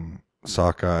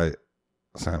sockeye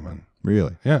salmon.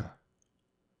 Really? Yeah.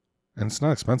 And it's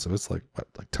not expensive. It's like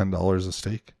 $10 a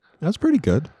steak. That's pretty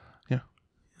good. Yeah.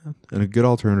 And a good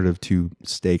alternative to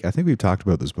steak. I think we've talked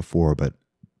about this before, but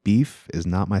beef is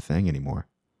not my thing anymore.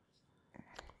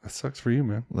 That sucks for you,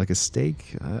 man. Like a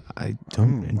steak, I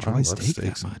don't enjoy steak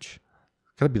that much.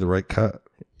 Got to be the right cut.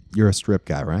 You're a strip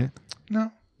guy, right?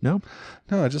 No. No?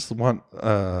 No, I just want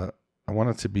I want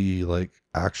it to be like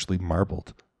actually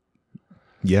marbled.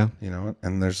 Yeah. You know,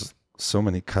 and there's so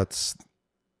many cuts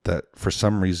that for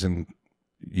some reason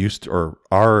used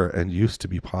to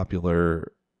be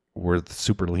popular were the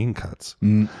super lean cuts.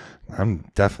 Mm. I'm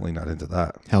definitely not into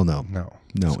that. Hell no. No.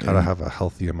 No, It's got to and- have a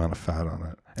healthy amount of fat on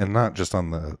it. And not just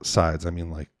on the sides. I mean,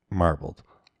 like marbled.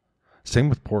 Same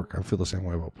with pork. I feel the same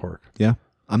way about pork. Yeah.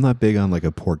 I'm not big on like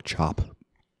a pork chop.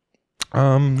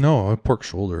 No, a pork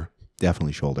shoulder.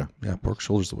 Definitely shoulder. Yeah, pork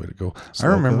shoulder's the way to go. Slow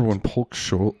I remember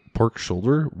cooked. when pork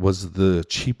shoulder was the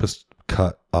cheapest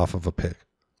cut off of a pig.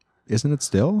 Isn't it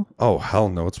still? Oh, hell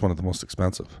no. It's one of the most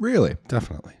expensive. Really?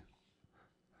 Definitely.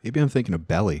 Maybe I'm thinking of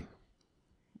belly.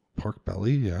 Pork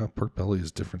belly? Yeah, pork belly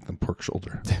is different than pork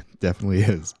shoulder. Definitely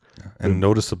is. And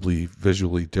noticeably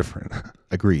visually different.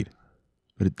 Agreed.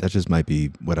 But that just might be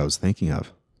what I was thinking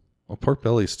of. Well, pork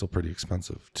belly is still pretty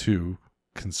expensive too,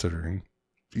 considering,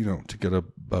 to get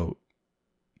about,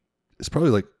 it's probably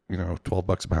like,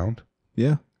 $12 a pound.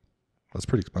 Yeah, That's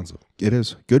pretty expensive. it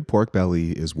is. Good pork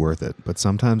belly is worth it, but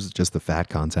sometimes just the fat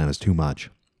content is too much.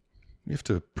 You have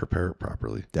to prepare it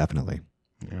properly. Definitely.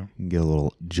 Yeah. You can get a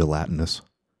little gelatinous.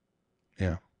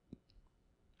 Yeah.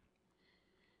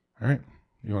 All right.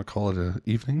 You want to call it an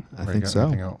evening? I Or you think got so.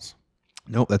 Anything else?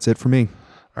 Nope, that's it for me.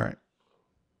 All right.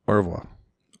 Au revoir.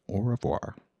 Au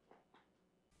revoir.